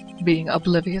 Being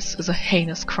oblivious is a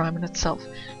heinous crime in itself.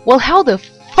 Well, how the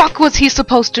fuck was he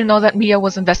supposed to know that Mia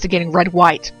was investigating Red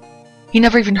White? He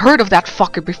never even heard of that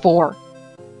fucker before.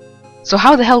 So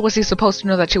how the hell was he supposed to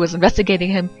know that she was investigating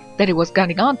him, that he was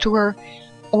getting onto her,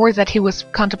 or that he was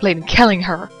contemplating killing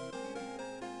her?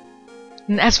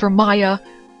 And as for Maya,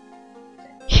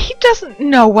 he doesn't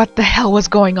know what the hell was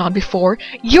going on before.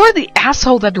 You're the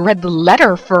asshole that read the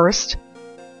letter first.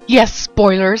 Yes,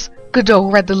 spoilers, Godot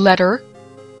read the letter.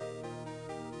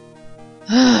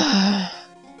 I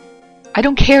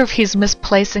don't care if he's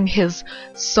misplacing his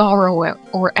sorrow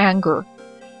or anger.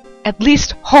 At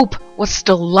least Hope was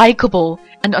still likable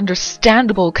and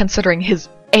understandable considering his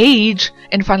age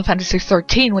in Final Fantasy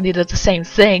XIII when he did the same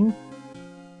thing.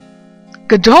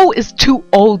 Godot is too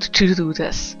old to do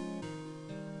this.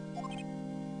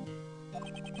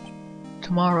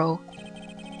 Tomorrow.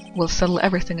 We'll settle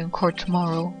everything in court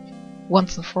tomorrow.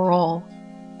 Once and for all.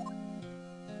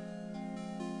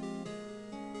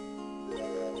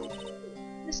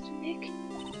 Mr. Nick,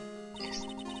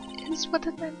 is what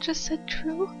the man just said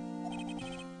true?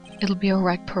 It'll be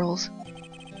alright, Pearls.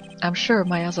 I'm sure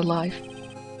Maya's alive.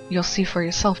 You'll see for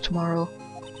yourself tomorrow.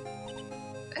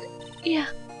 Yeah,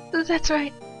 that's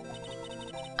right.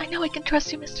 I know I can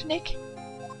trust you, Mr. Nick.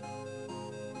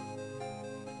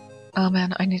 Oh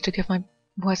man, I need to give my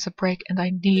voice a break, and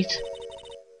I need...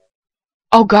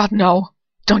 Oh god, no!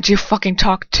 Don't you fucking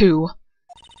talk too!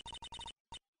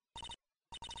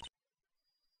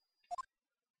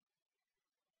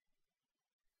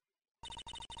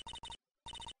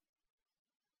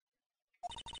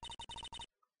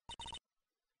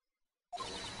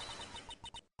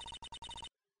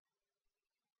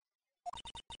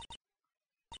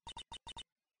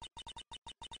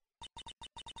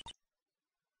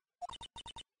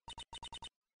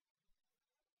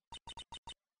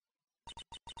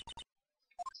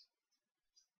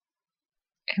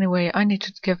 Anyway, I need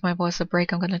to give my voice a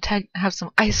break. I'm gonna have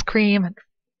some ice cream and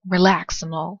relax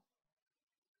and all.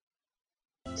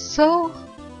 So,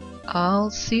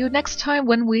 I'll see you next time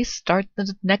when we start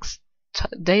the next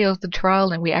day of the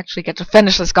trial and we actually get to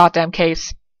finish this goddamn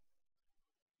case.